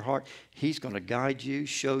life, in your heart, he's going to guide you,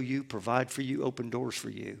 show you, provide for you, open doors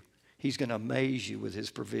for you. He's going to amaze you with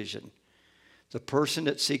his provision. The person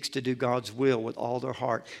that seeks to do God's will with all their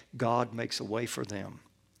heart, God makes a way for them.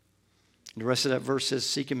 And the rest of that verse says,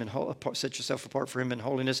 seek him and set yourself apart for him in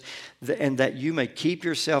holiness, and that you may keep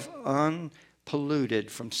yourself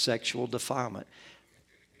polluted from sexual defilement.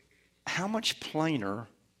 How much plainer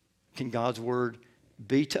can God's word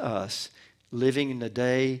be to us living in the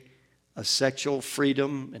day of sexual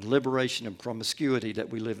freedom and liberation and promiscuity that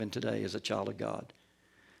we live in today as a child of God?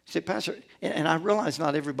 You say, Pastor, and I realize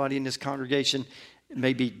not everybody in this congregation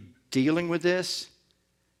may be dealing with this,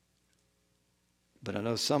 but I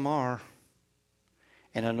know some are.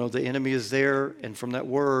 And I know the enemy is there, and from that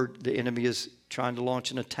word, the enemy is trying to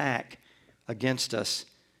launch an attack against us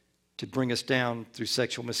to bring us down through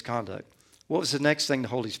sexual misconduct. What was the next thing the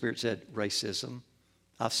Holy Spirit said? Racism.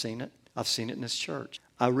 I've seen it. I've seen it in this church.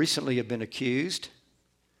 I recently have been accused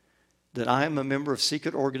that I am a member of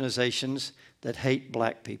secret organizations that hate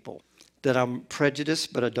black people, that I'm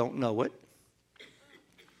prejudiced but I don't know it,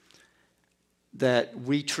 that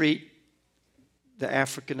we treat the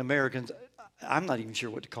African Americans, I'm not even sure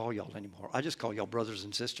what to call y'all anymore. I just call y'all brothers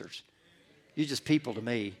and sisters. You're just people to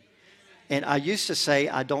me. And I used to say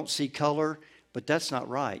I don't see color, but that's not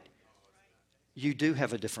right. You do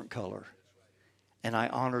have a different color. And I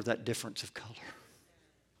honor that difference of color.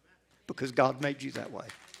 Because God made you that way.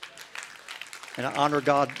 And I honor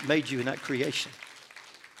God made you in that creation.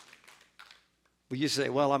 We used to say,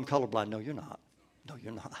 well, I'm colorblind. No, you're not. No,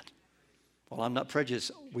 you're not. Well, I'm not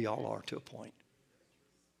prejudiced. We all are to a point.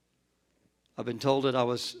 I've been told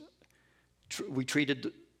that we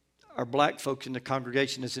treated our black folks in the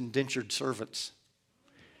congregation as indentured servants.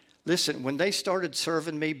 Listen, when they started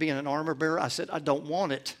serving me being an armor bearer, I said, I don't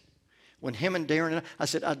want it. When him and Darren, I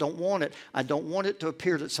said, I don't want it. I don't want it to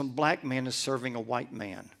appear that some black man is serving a white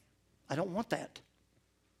man. I don't want that.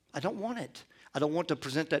 I don't want it. I don't want to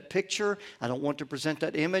present that picture. I don't want to present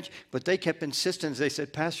that image. But they kept insisting. They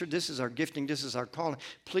said, Pastor, this is our gifting. This is our calling.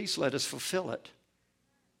 Please let us fulfill it.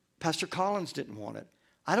 Pastor Collins didn't want it.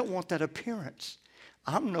 I don't want that appearance.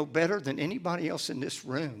 I'm no better than anybody else in this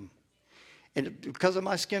room. And because of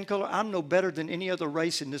my skin color, I'm no better than any other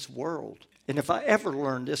race in this world. And if I ever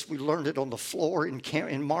learned this, we learned it on the floor in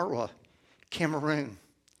Marwa, Cameroon,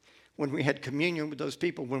 when we had communion with those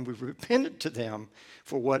people, when we repented to them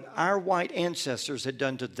for what our white ancestors had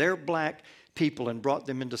done to their black people and brought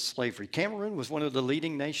them into slavery. Cameroon was one of the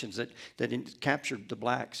leading nations that captured the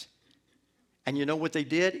blacks. And you know what they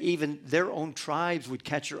did? Even their own tribes would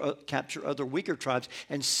capture other weaker tribes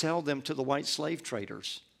and sell them to the white slave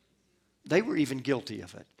traders. They were even guilty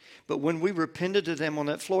of it. But when we repented to them on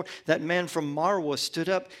that floor, that man from Marwa stood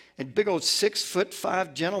up, and big old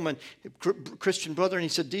 6'5" gentleman, Christian brother, and he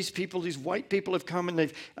said, these white people have come and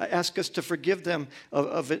they've asked us to forgive them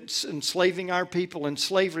of enslaving our people in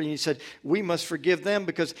slavery. And he said, we must forgive them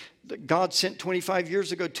because God sent 25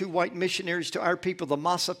 years ago 2 white missionaries to our people, the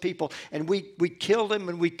Massa people, and we killed them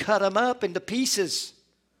and we cut them up into pieces.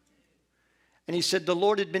 And he said the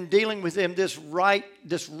Lord had been dealing with him. This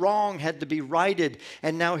wrong had to be righted.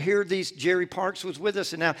 And now here Jerry Parks was with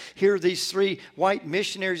us. And now here these 3 white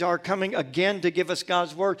missionaries are coming again to give us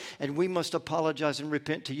God's word. And we must apologize and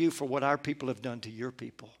repent to you for what our people have done to your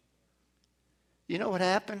people. You know what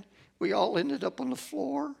happened? We all ended up on the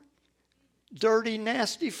floor. Dirty,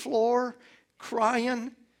 nasty floor.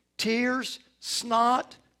 Crying. Tears.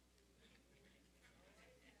 Snot.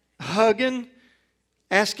 Hugging.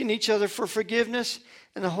 Asking each other for forgiveness.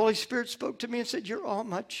 And the Holy Spirit spoke to me and said, you're all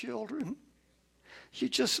my children. You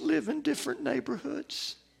just live in different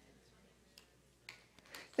neighborhoods.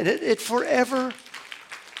 And it forever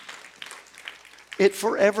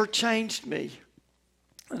changed me.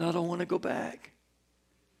 And I don't want to go back.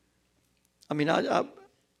 I mean,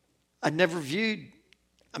 I never viewed,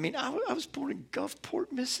 I was born in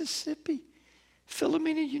Gulfport, Mississippi.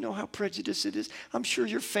 Philomena, you know how prejudiced it is. I'm sure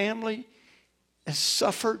your family has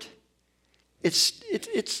suffered. It's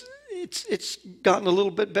gotten a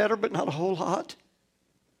little bit better, but not a whole lot.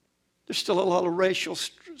 There's still a lot of racial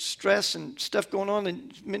stress and stuff going on,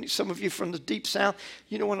 and some of you from the deep south,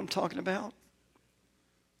 you know what I'm talking about.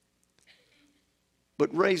 But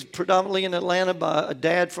raised predominantly in Atlanta by a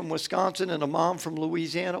dad from Wisconsin and a mom from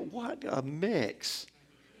Louisiana. What a mix.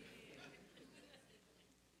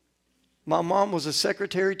 My mom was a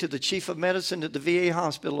secretary to the chief of medicine at the VA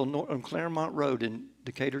hospital on Claremont Road in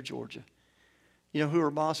Decatur, Georgia. You know who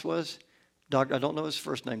her boss was? I don't know his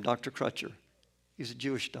first name, Dr. Crutcher. He's a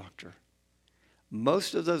Jewish doctor.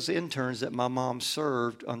 Most of those interns that my mom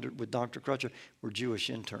served with Dr. Crutcher were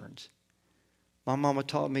Jewish interns. My mama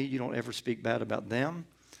taught me you don't ever speak bad about them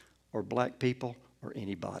or black people or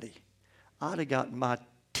anybody. I'd have gotten my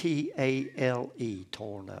T-A-L-E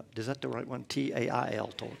torn up. Is that the right one? T-A-I-L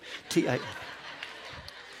torn. T-A.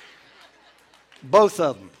 Both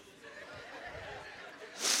of them.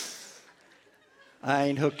 I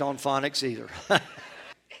ain't hooked on phonics either.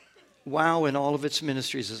 WOW in all of its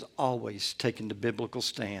ministries has always taken the biblical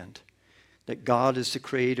stand that God is the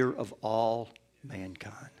creator of all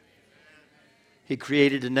mankind. He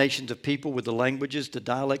created the nations of people with the languages, the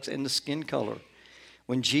dialects, and the skin color.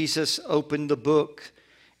 When Jesus opened the book,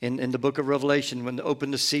 in the book of Revelation, when they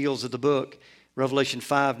opened the seals of the book, Revelation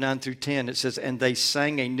 5, 9 through 10, it says, and they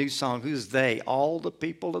sang a new song. Who's they? All the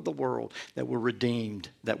people of the world that were redeemed,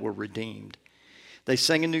 They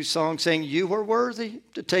sang a new song saying, you are worthy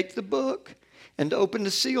to take the book and to open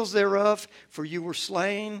the seals thereof, for you were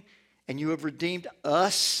slain and you have redeemed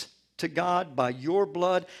us to God by your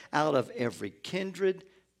blood out of every kindred,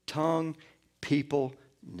 tongue, people,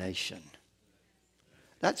 nation.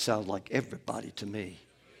 That sounds like everybody to me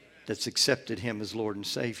that's accepted him as Lord and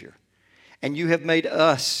Savior. And you have made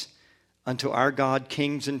us unto our God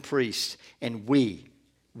kings and priests, and we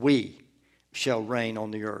shall reign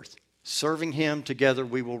on the earth. Serving him together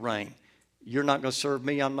we will reign. You're not going to serve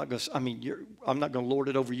me. I'm not going to lord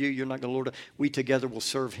it over you. You're not going to lord it. We together will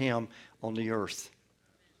serve him on the earth.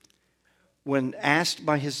 When asked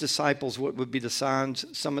by his disciples what would be the signs,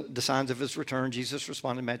 some of the signs of his return, Jesus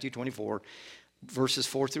responded in Matthew 24, verses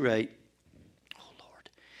 4 through 8. Oh, Lord.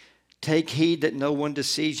 Take heed that no one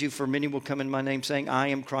deceives you, for many will come in my name, saying, I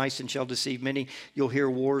am Christ, and shall deceive many. You'll hear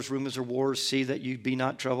wars, rumors of wars. See that you be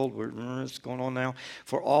not troubled. What's going on now?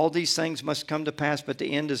 For all these things must come to pass, but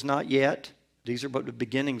the end is not yet. These are but the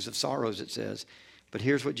beginnings of sorrows, it says. But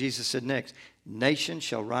here's what Jesus said next. Nation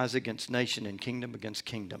shall rise against nation, and kingdom against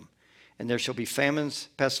kingdom. And there shall be famines,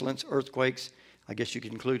 pestilence, earthquakes. I guess you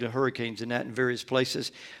could include hurricanes in that in various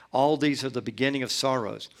places. All these are the beginning of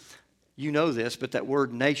sorrows. You know this, but that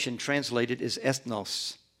word nation translated is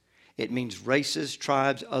ethnos. It means races,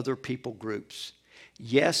 tribes, other people groups.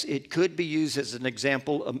 Yes, it could be used as an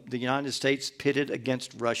example of the United States pitted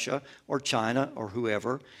against Russia or China or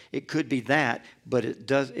whoever. It could be that, but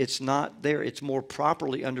it's not there. It's more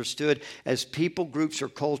properly understood as people groups or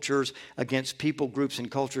cultures against people groups and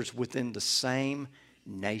cultures within the same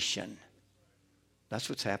nation. That's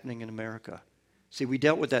what's happening in America. See, we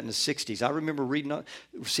dealt with that in the 60s. I remember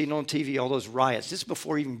seeing on TV all those riots. This is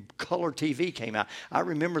before even color TV came out. I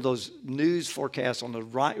remember those news forecasts on the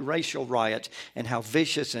racial riots and how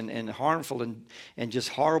vicious and harmful and just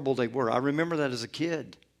horrible they were. I remember that as a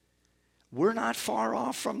kid. We're not far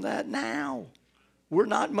off from that now. We're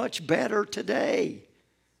not much better today.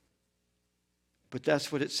 But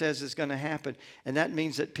that's what it says is going to happen. And that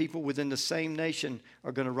means that people within the same nation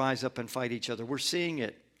are going to rise up and fight each other. We're seeing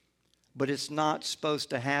it. But it's not supposed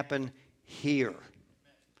to happen here.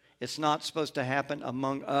 It's not supposed to happen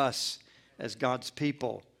among us as God's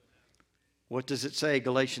people. What does it say?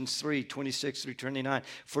 Galatians 3, 26 through 29.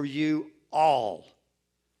 For you all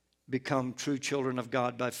become true children of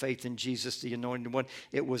God by faith in Jesus, the Anointed One.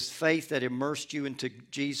 It was faith that immersed you into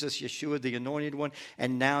Jesus, Yeshua, the Anointed One.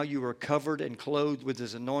 And now you are covered and clothed with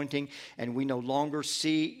His anointing. And we no longer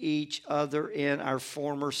see each other in our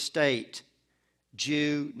former state.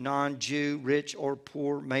 Jew, non-Jew, rich or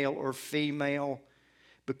poor, male or female,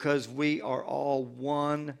 because we are all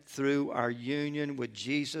one through our union with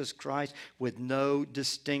Jesus Christ with no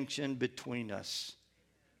distinction between us.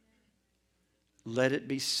 Let it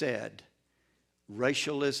be said,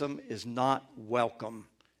 racialism is not welcome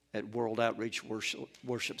at World Outreach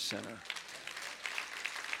Worship Center.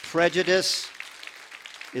 Prejudice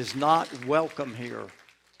is not welcome here.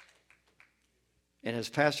 And as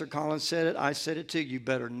Pastor Collins said it, I said it too. You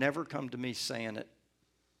better never come to me saying it,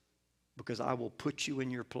 because I will put you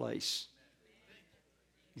in your place.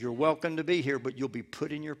 You're welcome to be here, but you'll be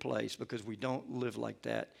put in your place, because we don't live like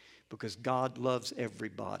that, because God loves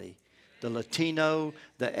everybody. The Latino,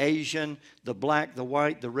 the Asian, the black, the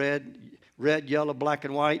white, the red, yellow, black,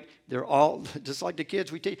 and white, they're all, just like the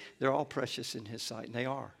kids we teach, they're all precious in His sight, and they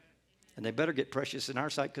are. And they better get precious in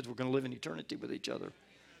our sight, because we're going to live in eternity with each other.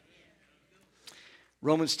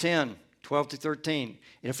 Romans 10, 12 to 13.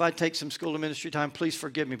 And if I take some school of ministry time, please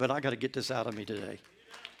forgive me, but I got to get this out of me today.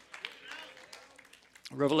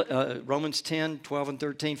 Romans 10, 12 and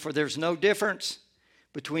 13. For there's no difference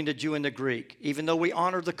between the Jew and the Greek. Even though we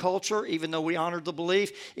honor the culture, even though we honor the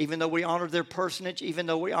belief, even though we honor their personage, even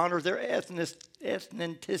though we honor their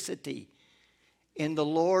ethnicity. In the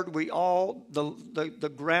Lord, we all,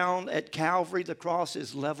 the ground at Calvary, the cross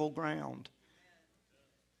is level ground.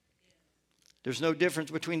 There's no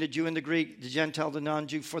difference between the Jew and the Greek, the Gentile, the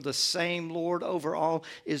non-Jew, for the same Lord over all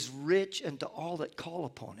is rich unto all that call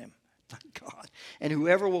upon Him. Thank God. And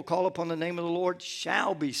whoever will call upon the name of the Lord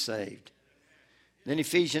shall be saved. Then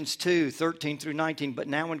Ephesians 2, 13 through 19. But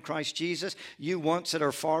now in Christ Jesus, you once that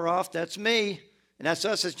are far off, that's me, and that's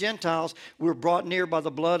us as Gentiles, we're brought near by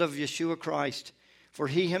the blood of Yeshua Christ. For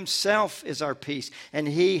He Himself is our peace, and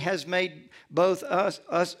He has made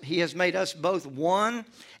He has made us both one,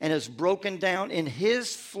 and has broken down in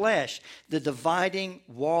His flesh the dividing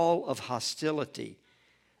wall of hostility.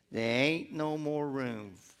 There ain't no more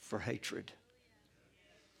room for hatred.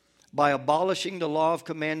 By abolishing the law of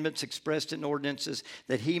commandments expressed in ordinances,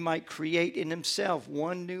 that He might create in Himself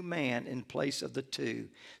one new man in place of the two,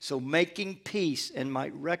 so making peace, and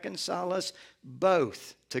might reconcile us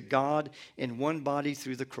both to God in one body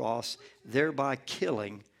through the cross, thereby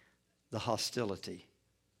killing the hostility.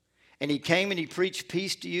 And He came and He preached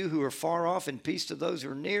peace to you who are far off, and peace to those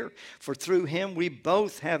who are near. For through Him we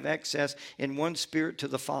both have access in one Spirit to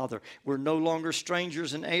the Father. We're no longer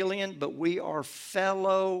strangers and alien, but we are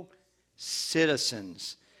fellow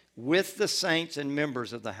citizens with the saints and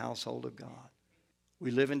members of the household of God.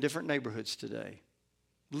 We live in different neighborhoods today,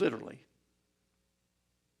 literally.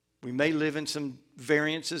 We may live in some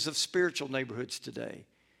variances of spiritual neighborhoods today,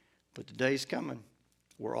 but the day's coming.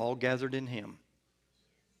 We're all gathered in him.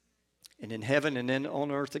 And in heaven and then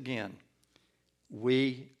on earth again,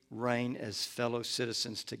 we reign as fellow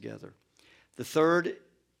citizens together. The third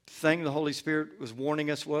thing the Holy Spirit was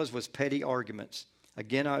warning us was petty arguments.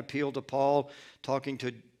 Again, I appeal to Paul talking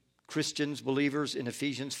to Christians, believers in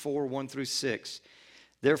Ephesians 4, 1 through 6.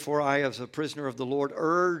 Therefore, I, as a prisoner of the Lord,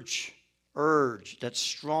 urge, that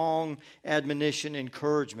strong admonition,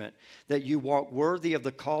 encouragement, that you walk worthy of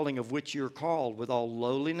the calling of which you're called, with all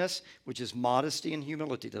lowliness, which is modesty and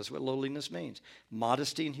humility. That's what lowliness means.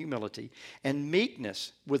 Modesty and humility. And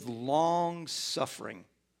meekness, with long suffering.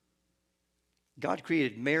 God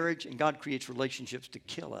created marriage and God creates relationships to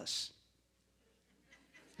kill us.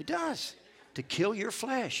 He does. To kill your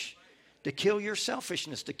flesh. To kill your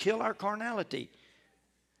selfishness. To kill our carnality.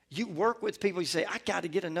 You work with people, you say, I got to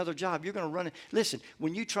get another job. You're going to run it. Listen,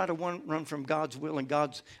 when you try to run from God's will and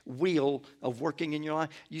God's wheel of working in your life,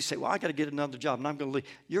 you say, well, I got to get another job and I'm going to leave.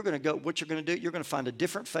 You're going to go, what you're going to do, you're going to find a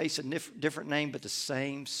different face, a different name, but the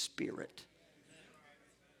same spirit.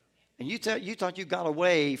 And you thought you got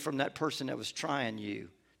away from that person that was trying you,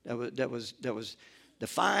 that was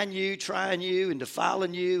defying you, trying you, and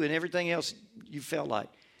defiling you, and everything else you felt like.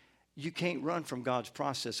 You can't run from God's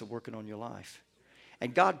process of working on your life.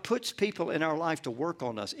 And God puts people in our life to work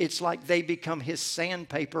on us. It's like they become his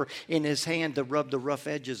sandpaper in his hand to rub the rough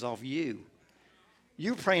edges off you.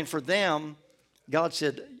 You're praying for them. God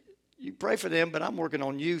said, you pray for them, but I'm working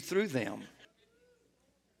on you through them.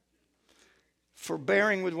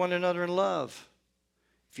 Forbearing with one another in love.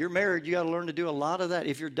 If you're married, you got to learn to do a lot of that.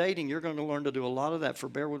 If you're dating, you're going to learn to do a lot of that.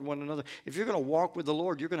 Forbear with one another. If you're going to walk with the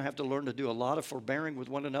Lord, you're going to have to learn to do a lot of forbearing with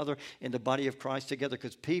one another in the body of Christ together,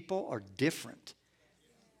 because people are different.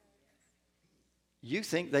 You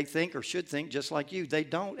think they think or should think just like you. They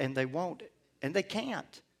don't, and they won't, and they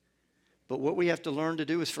can't. But what we have to learn to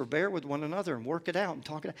do is forbear with one another and work it out and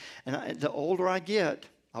talk it out. And the older I get,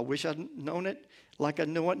 I wish I'd known it like I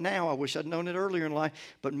know it now. I wish I'd known it earlier in life.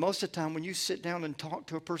 But most of the time when you sit down and talk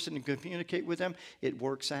to a person and communicate with them, it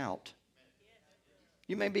works out.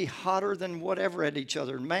 You may be hotter than whatever at each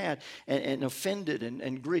other, and mad and offended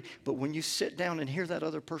and grieved. But when you sit down and hear that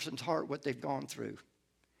other person's heart, what they've gone through.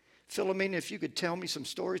 Philomena, if you could tell me some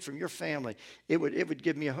stories from your family, it would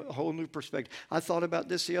give me a whole new perspective. I thought about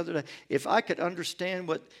this the other day. If I could understand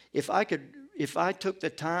if I took the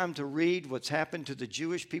time to read what's happened to the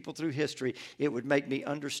Jewish people through history, it would make me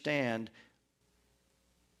understand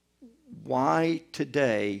why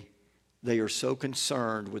today they are so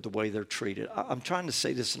concerned with the way they're treated. I'm trying to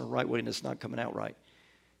say this in the right way, and it's not coming out right.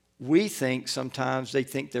 We think sometimes they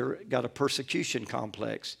think they've got a persecution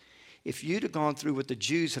complex. If you'd have gone through what the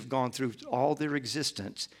Jews have gone through all their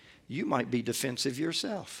existence, you might be defensive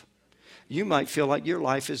yourself. You might feel like your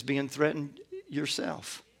life is being threatened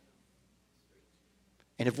yourself.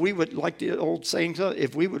 And if we would, like the old saying,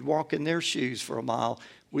 if we would walk in their shoes for a mile,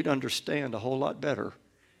 we'd understand a whole lot better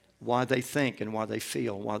why they think and why they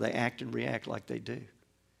feel, why they act and react like they do.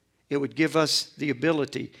 It would give us the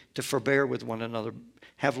ability to forbear with one another,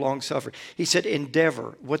 have long suffering. He said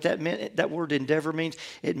endeavor. What that meant, that word endeavor means,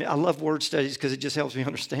 I love word studies because it just helps me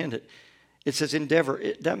understand it. It says endeavor.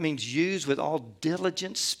 That means use with all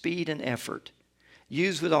diligence, speed, and effort.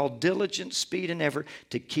 Use with all diligence, speed, and effort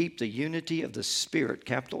to keep the unity of the Spirit,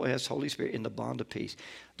 capital S, Holy Spirit, in the bond of peace.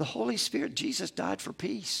 The Holy Spirit, Jesus died for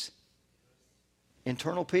peace.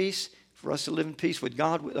 Internal peace, for us to live in peace with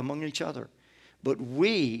God, among each other. But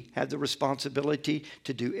we have the responsibility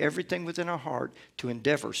to do everything within our heart, to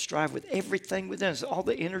endeavor, strive with everything within us, all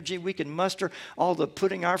the energy we can muster, all the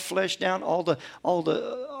putting our flesh down, all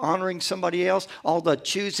the honoring somebody else, all the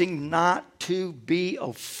choosing not to be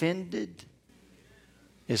offended.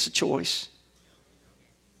 It's a choice.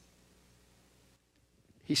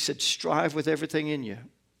 He said, strive with everything in you,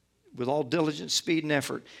 with all diligence, speed, and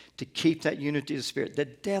effort, to keep that unity of the Spirit. The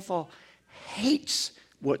devil hates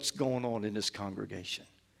what's going on in this congregation,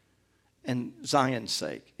 and Zion's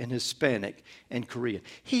sake, and Hispanic, and Korea.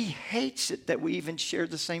 He hates it that we even share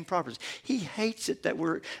the same properties. He hates it that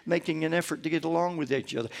we're making an effort to get along with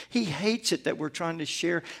each other. He hates it that we're trying to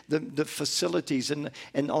share the facilities and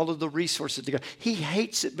all of the resources together. He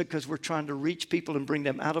hates it because we're trying to reach people and bring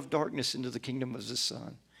them out of darkness into the kingdom of his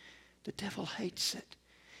Son. The devil hates it.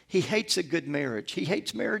 He hates a good marriage. He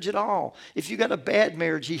hates marriage at all. If you got a bad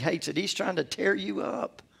marriage, he hates it. He's trying to tear you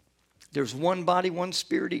up. There's one body, one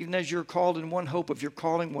spirit, even as you're called, in one hope of your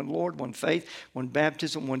calling, one Lord, one faith, one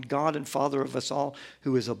baptism, one God and Father of us all,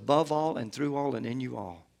 who is above all and through all and in you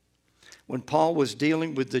all. When Paul was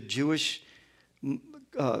dealing with the Jewish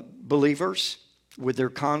believers, with their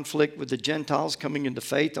conflict with the Gentiles coming into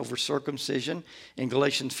faith over circumcision. In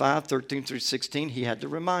Galatians 5:13 through 16, he had to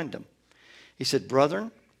remind them. He said,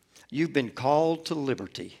 brethren, you've been called to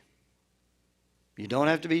liberty. You don't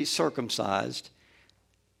have to be circumcised,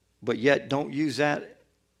 but yet don't use that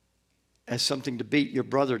as something to beat your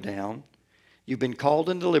brother down. You've been called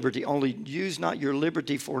into liberty. Only use not your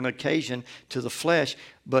liberty for an occasion to the flesh,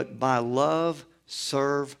 but by love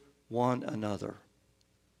serve one another.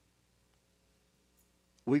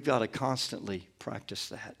 We've got to constantly practice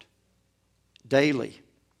that. Daily.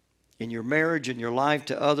 In your marriage, in your life,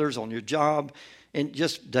 to others, on your job, and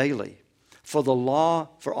just daily. For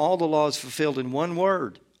all the law is fulfilled in one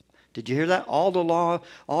word. Did you hear that? All the law,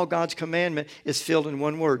 all God's commandment is filled in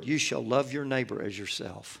one word. You shall love your neighbor as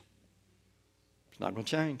yourself. It's not going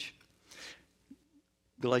to change.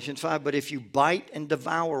 Galatians 5, but if you bite and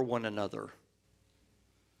devour one another,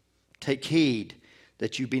 take heed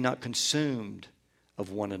that you be not consumed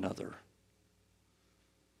of one another.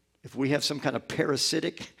 If we have some kind of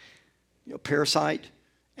parasite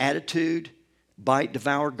attitude, bite,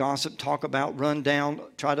 devour, gossip, talk about, run down,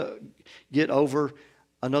 try to get over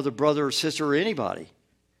another brother or sister or anybody,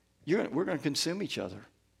 we're going to consume each other.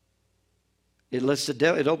 It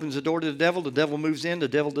opens the door to the devil. The devil moves in.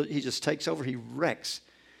 He just takes over. He wrecks.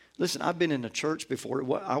 Listen, I've been in a church before.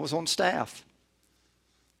 I was on staff.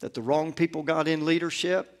 That the wrong people got in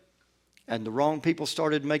leadership, and the wrong people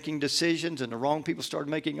started making decisions, and the wrong people started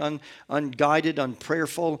making unguided,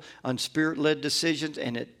 unprayerful, unspirit-led decisions,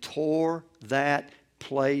 and it tore that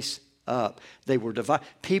place up. They were divided.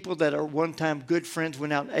 People that are one time good friends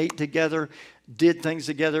went out and ate together, did things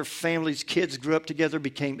together, families, kids grew up together,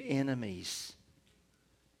 became enemies.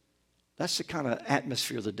 That's the kind of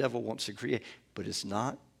atmosphere the devil wants to create. But it's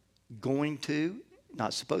not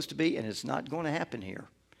supposed to be, and it's not going to happen here.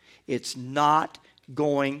 It's not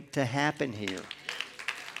going to happen here.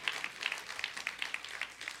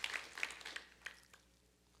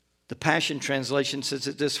 The Passion Translation says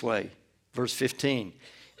it this way, verse 15.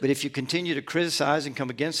 But if you continue to criticize and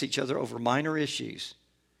come against each other over minor issues,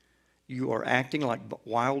 you are acting like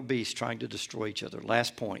wild beasts trying to destroy each other.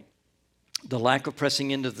 Last point, the lack of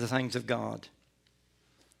pressing into the things of God.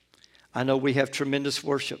 I know we have tremendous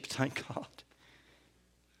worship, thank God.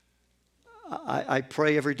 I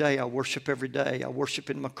pray every day. I worship every day. I worship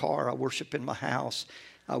in my car. I worship in my house.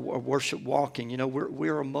 I worship walking. You know,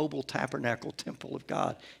 we're a mobile tabernacle temple of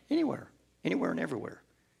God. Anywhere and everywhere.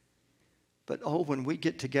 But when we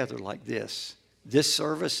get together like this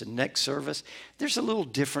service and next service, there's a little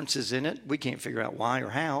differences in it. We can't figure out why or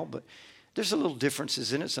how, but there's a little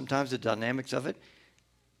differences in it. Sometimes the dynamics of it.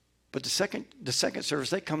 But the second service,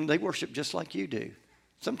 they worship just like you do.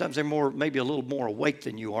 Sometimes they're maybe a little more awake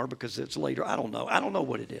than you are because it's later. I don't know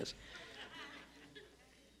what it is.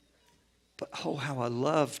 But how I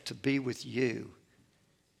love to be with you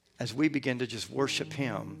as we begin to just worship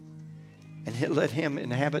Him and let Him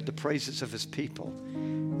inhabit the praises of His people.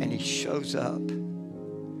 And He shows up.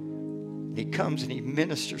 He comes and He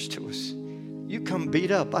ministers to us. You come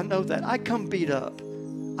beat up. I know that. I come beat up.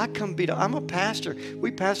 I'm a pastor.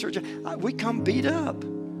 We come beat up.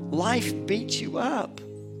 Life beats you up.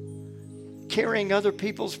 Carrying other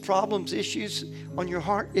people's problems, issues on your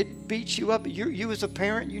heart, it beats you up. You as a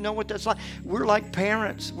parent, you know what that's like. We're like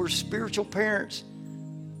parents. We're spiritual parents.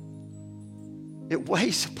 It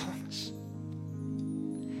weighs upon us.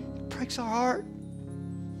 It breaks our heart.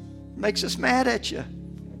 Makes us mad at you.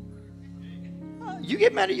 You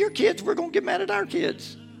get mad at your kids, we're going to get mad at our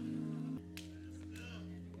kids.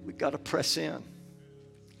 We've got to press in.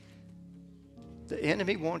 The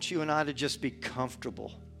enemy wants you and I to just be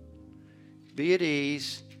comfortable. Be at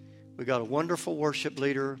ease. We got a wonderful worship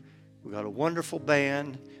leader. We got a wonderful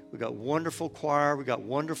band. We got wonderful choir. We got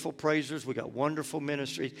wonderful praisers. We got wonderful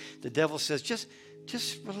ministries. The devil says, just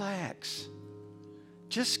relax.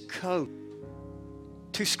 Just cope.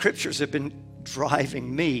 2 scriptures have been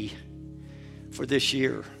driving me for this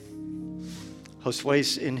year.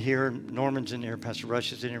 Josue's in here. Norman's in here. Pastor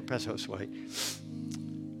Rush is in here. Pastor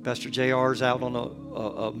Josue. Pastor JR's out on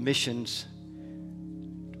a missions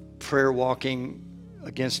prayer walking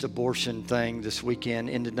against abortion thing this weekend.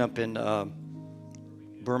 Ended up in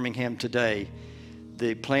Birmingham today.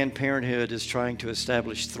 The Planned Parenthood is trying to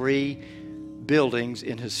establish 3 buildings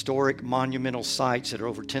in historic monumental sites that are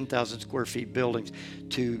over 10,000 square feet buildings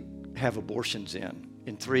to have abortions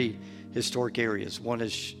in 3 historic areas. One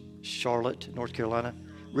is Charlotte, North Carolina,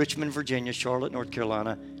 Richmond, Virginia, Charlotte, North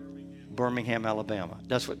Carolina, Birmingham, Alabama.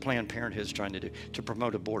 That's what Planned Parenthood is trying to do, to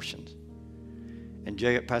promote abortions. And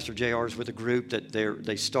Pastor JR is with a group that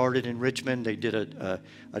they started in Richmond. They did a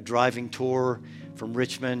driving tour from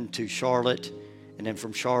Richmond to Charlotte, and then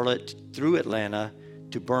from Charlotte through Atlanta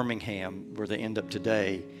to Birmingham, where they end up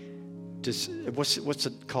today. What's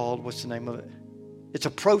it called? What's the name of it? It's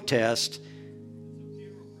a protest.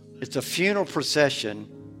 It's a funeral procession.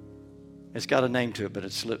 It's got a name to it, but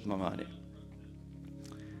it slipped my mind.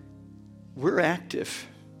 We're active.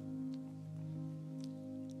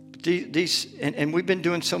 And we've been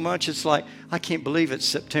doing so much, it's like, I can't believe it's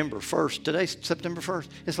September 1st. Today's September 1st.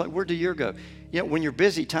 It's like, where'd the year go? When you're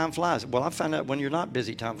busy, time flies. Well, I found out when you're not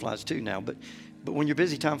busy, time flies too now. But when you're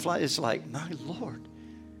busy, time flies. It's like, my Lord,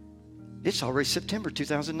 it's already September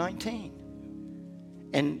 2019.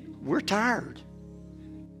 And we're tired.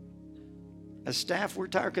 As staff, we're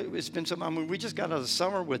tired. It's been so. I mean, we just got out of the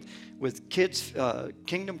summer with kids,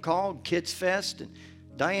 Kingdom Call, Kids Fest. And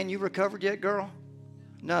Diane, you recovered yet, girl?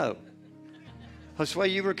 No.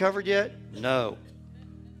 Josue, you recovered yet? No.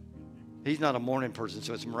 He's not a morning person,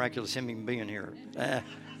 so it's miraculous him even being here.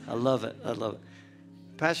 I love it. I love it.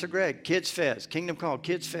 Pastor Greg, Kids Fest, Kingdom Call,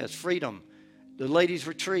 Kids Fest, Freedom, the Ladies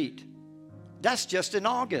Retreat. That's just in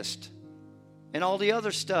August. And all the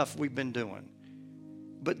other stuff we've been doing.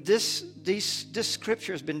 But this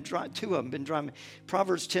scripture has been, two of them been driving me.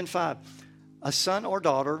 Proverbs 10:5. A son or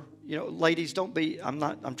daughter, ladies,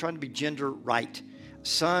 I'm trying to be gender right.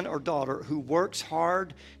 Son or daughter who works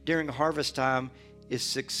hard during harvest time is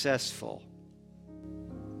successful.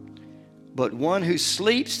 But one who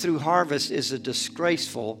sleeps through harvest is a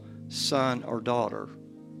disgraceful son or daughter.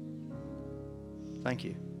 Thank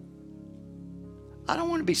you. I don't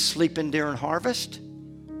want to be sleeping during harvest.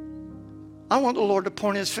 I want the Lord to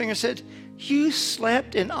point his finger and said, you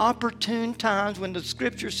slept in opportune times when the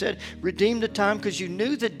scripture said, redeem the time because you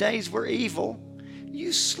knew the days were evil.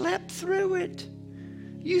 You slept through it.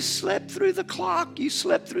 You slept through the clock. You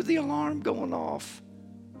slept through the alarm going off.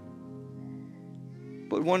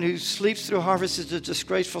 But one who sleeps through harvest is a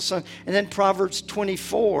disgraceful son. And then Proverbs 20,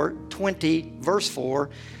 verse 4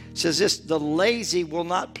 says this, the lazy will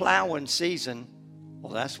not plow in season.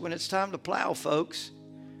 Well, that's when it's time to plow, folks.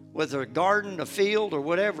 Whether a garden, a field, or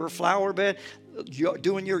whatever, flower bed,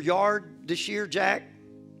 doing your yard this year, Jack,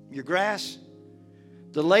 your grass.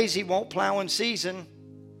 The lazy won't plow in season.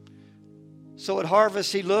 So at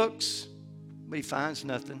harvest he looks, but he finds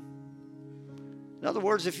nothing. In other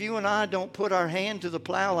words, if you and I don't put our hand to the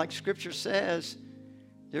plow like Scripture says,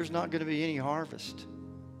 there's not going to be any harvest.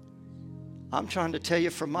 I'm trying to tell you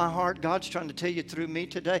from my heart, God's trying to tell you through me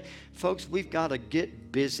today, folks, we've got to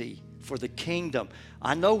get busy for the kingdom.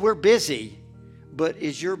 I know we're busy, but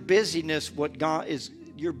is your busyness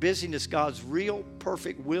God's real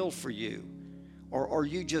perfect will for you? Or are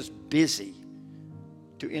you just busy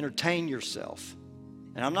to entertain yourself?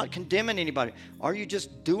 And I'm not condemning anybody. Are you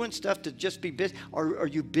just doing stuff to just be busy? Or are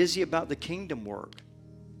you busy about the kingdom work?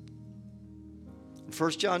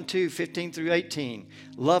 1 John 2, 15 through 18.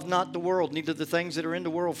 Love not the world, neither the things that are in the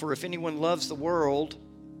world. For if anyone loves the world,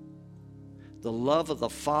 the love of the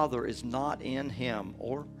Father is not in him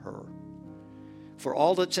or her. For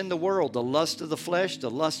all that's in the world, the lust of the flesh,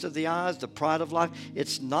 the lust of the eyes, the pride of life,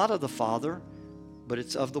 it's not of the Father, but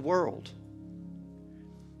it's of the world.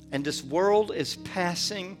 And this world is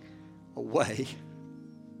passing away.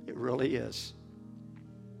 It really is.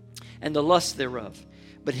 And the lust thereof.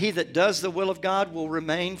 But he that does the will of God will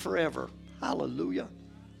remain forever. Hallelujah.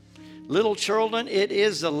 Little children, it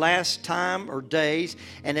is the last time or days,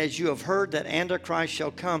 and as you have heard that Antichrist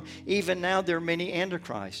shall come, even now there are many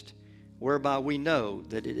Antichrists, whereby we know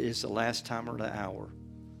that it is the last time or the hour.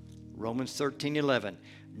 Romans 13:11,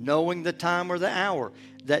 knowing the time or the hour,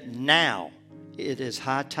 that now it is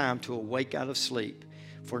high time to awake out of sleep,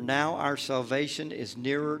 for now our salvation is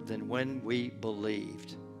nearer than when we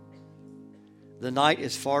believed. The night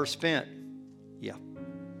is far spent. Yeah.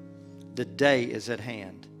 The day is at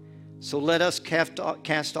hand. So let us cast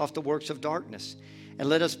off the works of darkness, and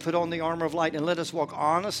let us put on the armor of light, and let us walk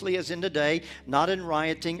honestly as in the day, not in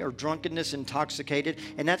rioting or drunkenness, intoxicated.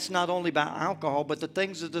 And that's not only about alcohol, but the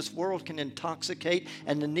things of this world can intoxicate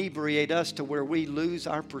and inebriate us to where we lose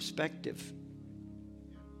our perspective.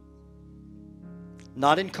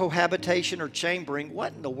 Not in cohabitation or chambering.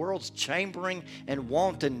 What in the world's chambering and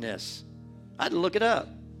wantonness? I had to look it up.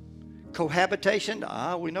 Cohabitation,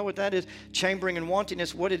 we know what that is. Chambering and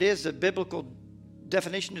wantonness, what it is, the biblical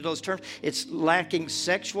definition of those terms, it's lacking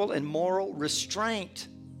sexual and moral restraint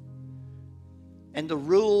and the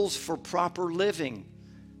rules for proper living.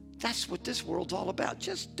 That's what this world's all about.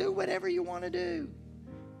 Just do whatever you want to do.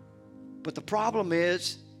 But the problem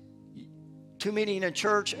is, too many in a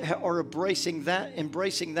church are embracing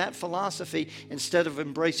that philosophy instead of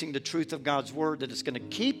embracing the truth of God's word that is going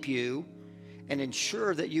to keep you and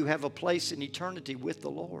ensure that you have a place in eternity with the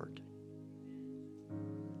Lord.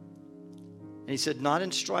 he said, not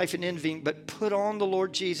in strife and envying, but put on the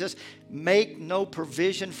Lord Jesus. Make no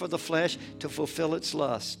provision for the flesh to fulfill its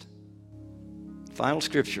lust. Final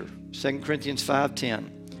scripture, 2 Corinthians 5:10.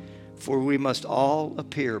 For we must all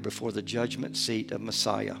appear before the judgment seat of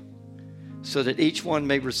Messiah, so that each one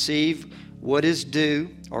may receive what is due,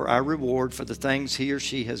 or our reward, for the things he or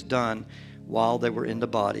she has done while they were in the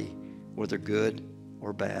body, whether good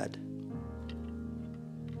or bad.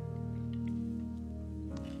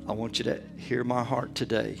 I want you to hear my heart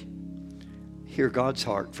today. Hear God's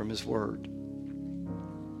heart from his word.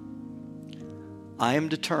 I am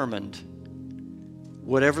determined,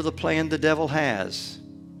 whatever the plan the devil has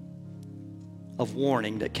of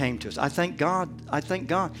warning that came to us. I thank God.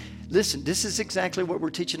 Listen, this is exactly what we're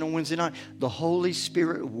teaching on Wednesday night. The Holy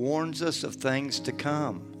Spirit warns us of things to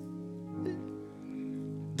come.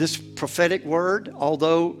 This prophetic word,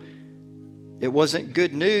 although it wasn't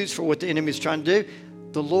good news for what the enemy is trying to do,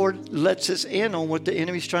 the Lord lets us in on what the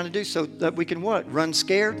enemy's trying to do so that we can what? Run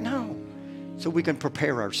scared? No. So we can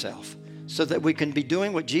prepare ourselves. So that we can be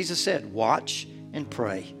doing what Jesus said. Watch and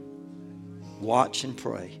pray. Watch and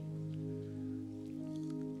pray.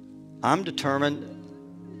 I'm determined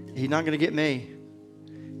he's not going to get me.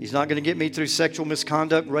 He's not going to get me through sexual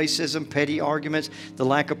misconduct, racism, petty arguments, the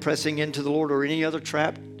lack of pressing into the Lord, or any other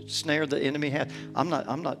trap, snare the enemy has. I'm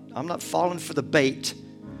not falling for the bait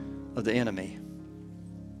of the enemy.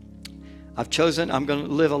 I've chosen, I'm going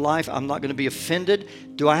to live a life. I'm not going to be offended.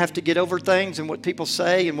 Do I have to get over things and what people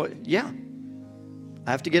say and what? Yeah.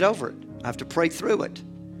 I have to get over it. I have to pray through it.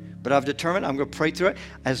 But I've determined I'm going to pray through it.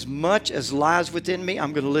 As much as lies within me,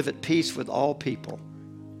 I'm going to live at peace with all people.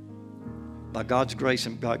 By God's grace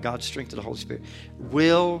and by God's strength of the Holy Spirit.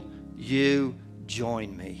 Will you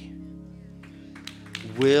join me?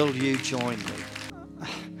 Will you join me?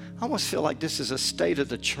 I almost feel like this is a state of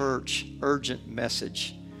the church urgent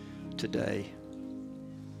message today.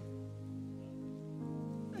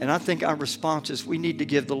 And I think our response is we need to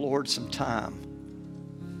give the Lord some time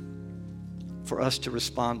for us to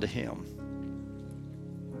respond to him.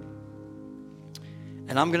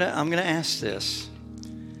 And I'm gonna ask this.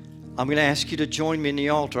 I'm going to ask you to join me in the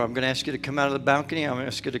altar. I'm going to ask you to come out of the balcony. I'm going to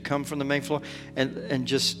ask you to come from the main floor. And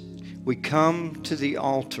just, we come to the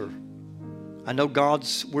altar. I know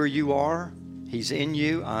God's where you are. He's in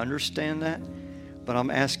you. I understand that. But I'm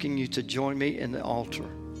asking you to join me in the altar.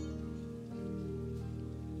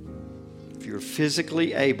 If you're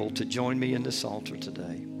physically able to join me in this altar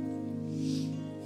today.